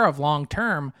taken care of long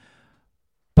term,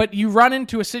 but you run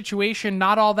into a situation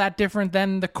not all that different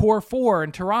than the core 4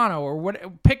 in Toronto, or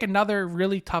pick another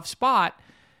really tough spot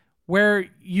where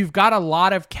you've got a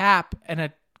lot of cap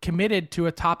and committed to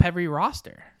a top-heavy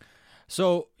roster.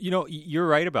 So, you're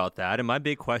right about that. And my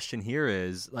big question here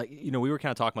is, we were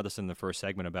kind of talking about this in the first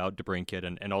segment about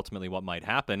DeBrincat and ultimately what might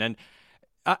happen. And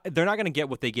they're not going to get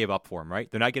what they gave up for him, right?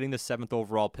 They're not getting the 7th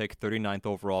overall pick, 39th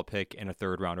overall pick, and a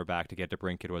third-rounder back to get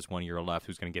DeBrincat, who has 1 year left,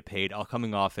 who's going to get paid,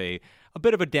 coming off a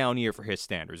bit of a down year for his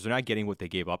standards. They're not getting what they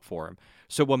gave up for him.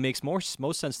 So what makes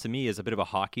most sense to me is a bit of a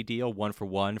hockey deal,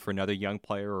 1-for-1 for another young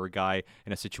player or a guy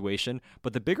in a situation.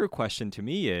 But the bigger question to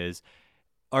me is,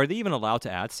 are they even allowed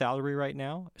to add salary right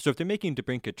now? So if they're making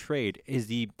DeBrincat trade,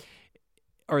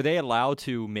 are they allowed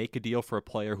to make a deal for a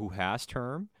player who has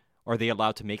term? Are they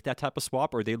allowed to make that type of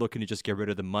swap, or are they looking to just get rid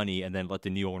of the money and then let the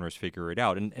new owners figure it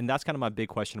out? And that's kind of my big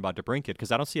question about DeBrincat,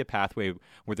 because I don't see a pathway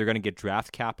where they're going to get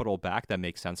draft capital back that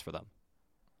makes sense for them.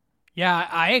 Yeah,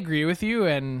 I agree with you,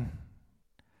 and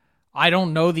I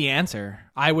don't know the answer.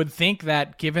 I would think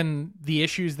that given the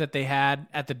issues that they had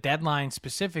at the deadline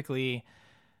specifically,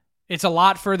 it's a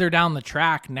lot further down the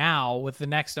track now with the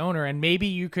next owner, and maybe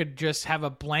you could just have a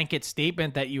blanket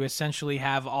statement that you essentially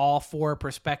have all 4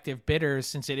 prospective bidders,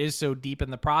 since it is so deep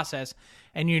in the process,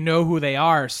 and you know who they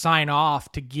are, sign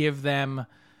off to give them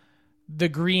the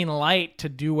green light to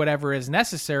do whatever is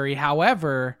necessary.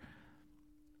 However,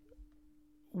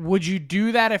 would you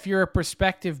do that if you're a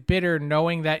prospective bidder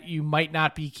knowing that you might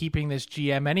not be keeping this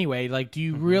GM anyway? Like, do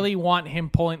you really want him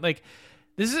pulling... Like,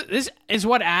 This is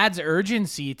what adds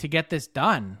urgency to get this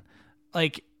done.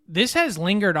 Like, this has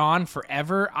lingered on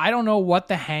forever. I don't know what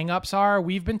the hangups are.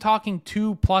 We've been talking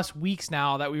 2+ weeks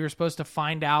now that we were supposed to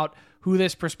find out who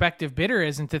this prospective bidder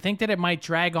is, and to think that it might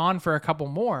drag on for a couple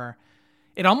more,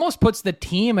 it almost puts the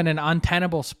team in an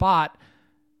untenable spot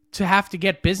to have to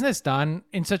get business done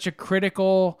in such a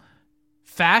critical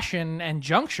fashion and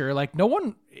juncture. Like, no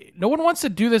one wants to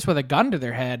do this with a gun to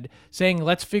their head saying,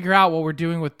 let's figure out what we're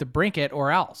doing with DeBrincat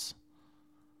or else.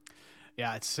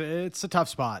 Yeah, it's a tough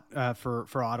spot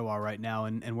for Ottawa right now,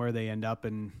 and where they end up.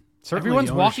 And certainly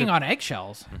everyone's walking on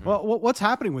eggshells. Mm-hmm. Well, what's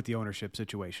happening with the ownership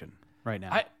situation right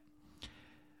now?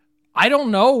 I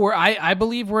don't know. I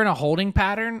believe we're in a holding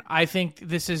pattern. I think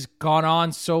this has gone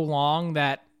on so long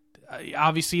that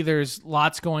obviously there's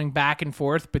lots going back and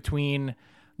forth between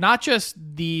not just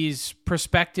these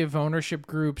prospective ownership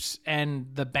groups and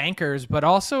the bankers, but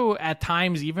also at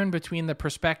times even between the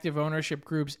prospective ownership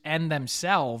groups and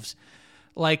themselves.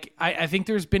 Like, I think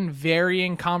there's been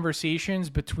varying conversations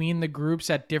between the groups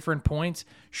at different points.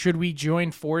 Should we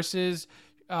join forces?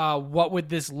 What would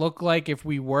this look like if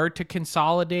we were to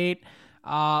consolidate?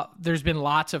 There's been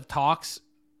lots of talks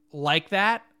like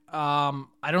that.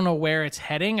 I don't know where it's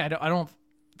heading. I don't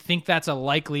think that's a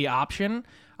likely option.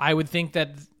 I would think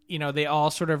that, they all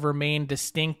sort of remain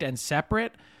distinct and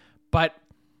separate, but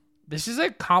this is a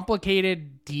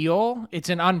complicated deal. It's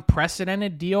an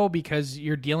unprecedented deal because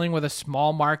you're dealing with a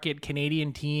small market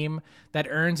Canadian team that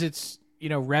earns its,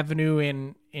 revenue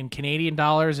in Canadian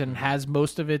dollars and has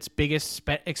most of its biggest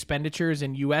expenditures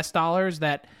in US dollars,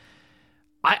 that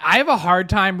I have a hard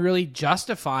time really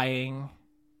justifying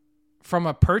from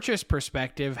a purchase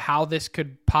perspective how this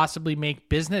could possibly make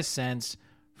business sense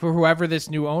for whoever this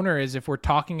new owner is, if we're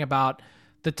talking about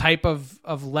the type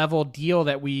of level deal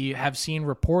that we have seen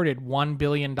reported, $1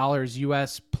 billion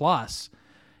US plus.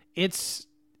 It's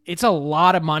a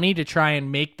lot of money to try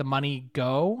and make the money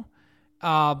go,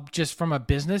 just from a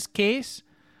business case.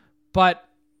 But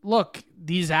look,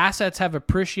 these assets have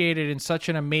appreciated in such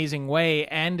an amazing way,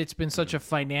 and it's been such a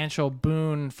financial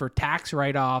boon for tax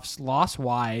write-offs,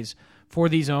 loss-wise, for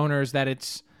these owners that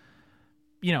it's,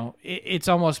 it's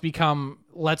almost become,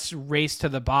 let's race to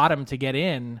the bottom to get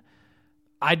in.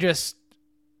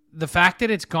 The fact that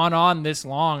it's gone on this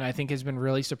long, I think, has been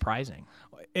really surprising.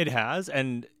 It has,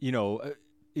 and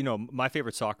my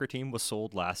favorite soccer team was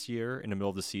sold last year in the middle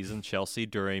of the season, Chelsea,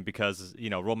 because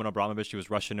Roman Abramovich, he was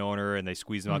Russian owner, and they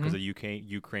squeezed him out because of the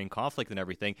Ukraine conflict and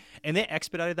everything, and they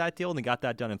expedited that deal and they got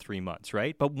that done in 3 months,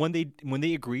 right? But when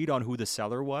they agreed on who the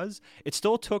seller was, it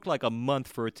still took like a month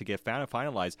for it to get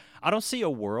finalized. I don't see a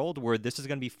world where this is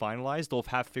going to be finalized. They'll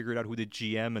have figured out who the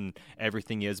GM and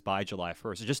everything is by July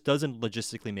 1st. It just doesn't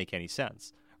logistically make any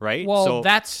sense, right? Well,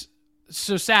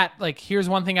 so Sat, like, here's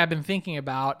one thing I've been thinking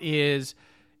about is,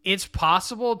 it's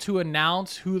possible to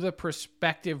announce who the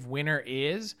prospective winner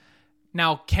is.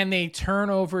 Now, can they turn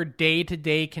over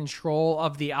day-to-day control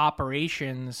of the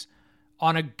operations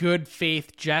on a good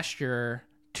faith gesture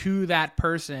to that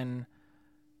person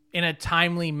in a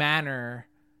timely manner,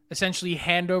 essentially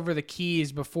hand over the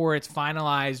keys before it's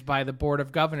finalized by the Board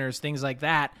of Governors, things like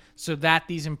that, so that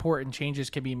these important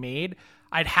changes can be made?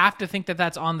 I'd have to think that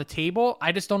that's on the table.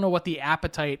 I just don't know what the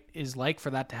appetite is like for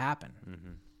that to happen. Mm-hmm.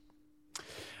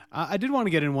 I did want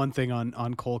to get in one thing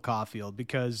on Cole Caulfield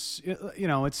because,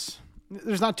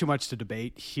 there's not too much to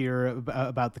debate here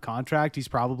about the contract. He's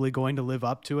probably going to live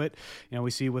up to it.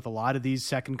 We see with a lot of these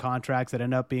second contracts that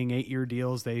end up being 8-year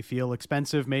deals, they feel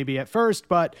expensive maybe at first,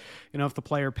 but, if the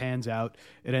player pans out,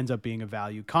 it ends up being a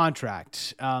value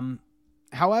contract.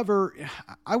 However,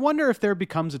 I wonder if there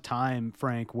becomes a time,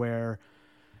 Frank, where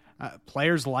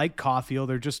players like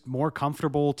Caulfield are just more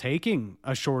comfortable taking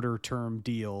a shorter term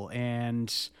deal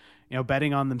and,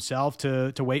 betting on themselves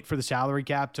to wait for the salary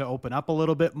cap to open up a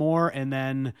little bit more and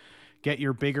then get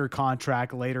your bigger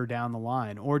contract later down the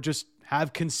line, or just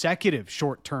have consecutive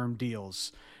short term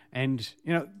deals. And,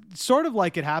 sort of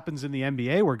like it happens in the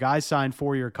NBA where guys sign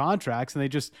 4-year contracts and they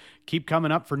just keep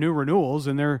coming up for new renewals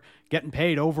and they're getting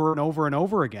paid over and over and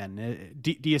over again.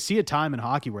 Do you see a time in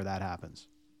hockey where that happens?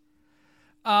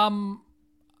 I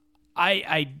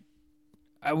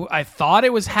thought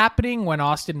it was happening when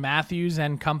Austin Matthews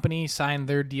and company signed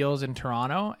their deals in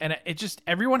Toronto, and it just,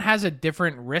 everyone has a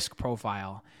different risk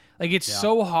profile. Like, it's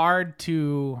so hard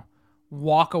to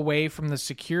walk away from the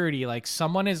security. Like,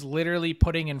 someone is literally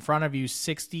putting in front of you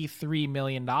 $63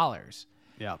 million.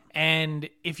 Yeah. And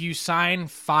if you sign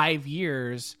 5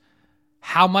 years,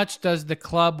 how much does the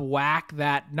club whack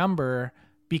that number?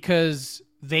 Because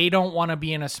they don't want to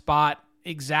be in a spot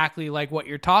exactly like what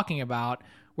you're talking about,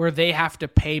 where they have to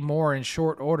pay more in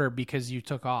short order because you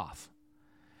took off.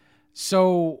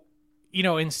 So,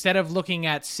 instead of looking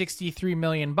at $63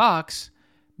 million,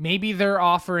 maybe they're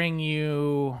offering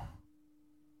you,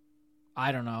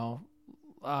 I don't know,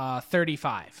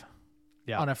 35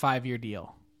 on a 5-year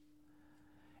deal.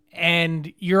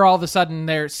 And you're all of a sudden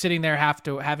there sitting there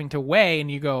having to weigh, and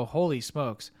you go, holy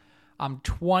smokes, I'm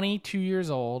 22 years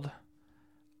old.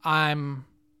 I'm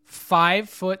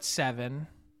 5'7".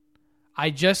 I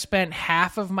just spent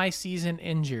half of my season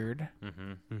injured,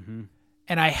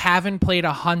 and I haven't played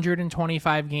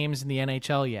 125 games in the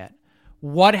NHL yet.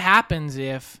 What happens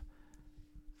if,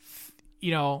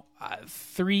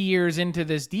 3 years into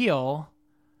this deal,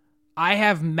 I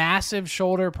have massive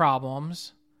shoulder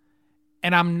problems,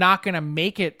 and I'm not going to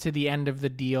make it to the end of the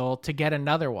deal to get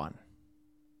another one?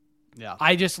 Yeah,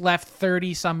 I just left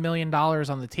 $30-some million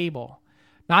on the table.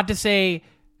 Not to say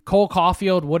Cole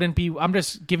Caulfield wouldn't be, I'm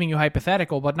just giving you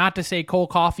hypothetical, but not to say Cole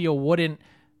Caulfield wouldn't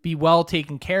be well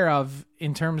taken care of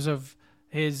in terms of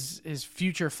his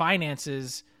future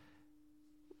finances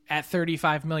at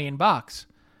 $35 million.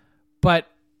 But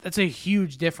that's a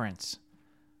huge difference.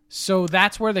 So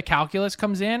that's where the calculus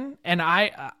comes in. And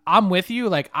I'm with you.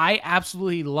 Like, I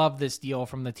absolutely love this deal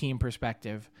from the team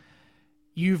perspective.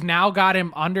 You've now got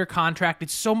him under contract.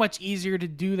 It's so much easier to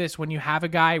do this when you have a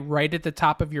guy right at the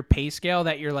top of your pay scale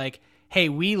that you're like, hey,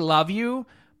 we love you,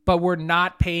 but we're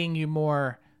not paying you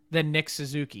more than Nick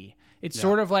Suzuki. It's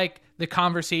sort of like the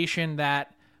conversation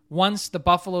that once the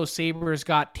Buffalo Sabres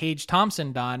got Tage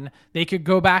Thompson done, they could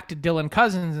go back to Dylan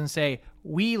Cousins and say,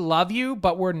 we love you,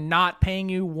 but we're not paying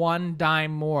you one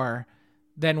dime more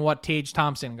than what Tage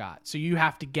Thompson got. So you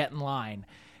have to get in line.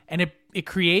 And it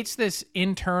creates this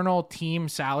internal team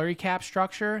salary cap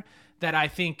structure that I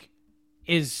think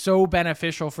is so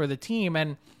beneficial for the team.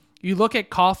 And you look at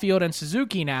Caulfield and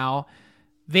Suzuki now,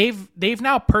 they've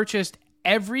now purchased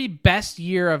every best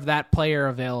year of that player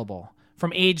available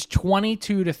from age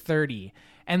 22 to 30.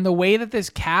 And the way that this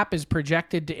cap is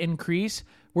projected to increase,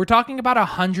 we're talking about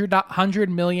 $100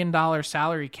 million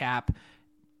salary cap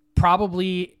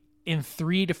probably in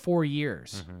 3 to 4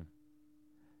 years.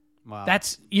 Wow.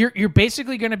 That's you're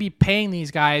basically going to be paying these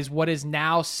guys what is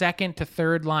now second to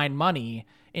third line money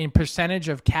in percentage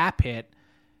of cap hit.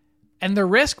 And the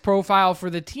risk profile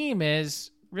for the team is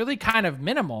really kind of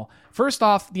minimal. First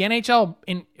off, the NHL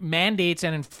mandates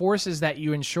and enforces that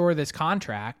you insure this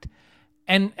contract.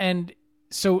 And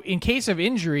so in case of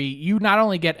injury, you not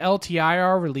only get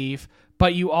LTIR relief,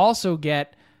 but you also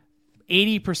get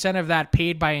 80% of that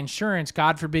paid by insurance.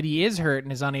 God forbid he is hurt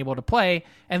and is unable to play.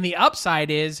 And the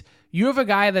upside is you have a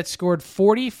guy that scored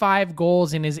 45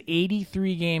 goals in his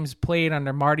 83 games played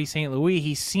under Marty St. Louis.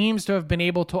 He seems to have been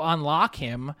able to unlock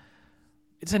him.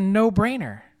 It's a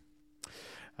no-brainer.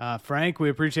 Frank, we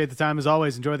appreciate the time as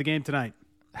always. Enjoy the game tonight.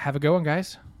 Have a good one,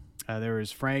 guys. There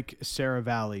is Frank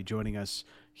Seravalli joining us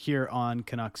here on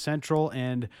Canuck Central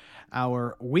and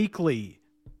our weekly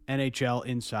NHL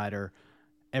Insider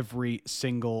every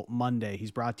single Monday.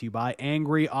 He's brought to you by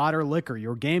Angry Otter Liquor,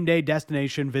 your game day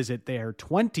destination. Visit their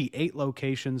 28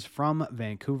 locations from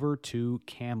Vancouver to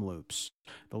Kamloops.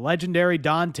 The legendary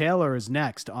Don Taylor is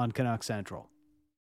next on Canuck Central.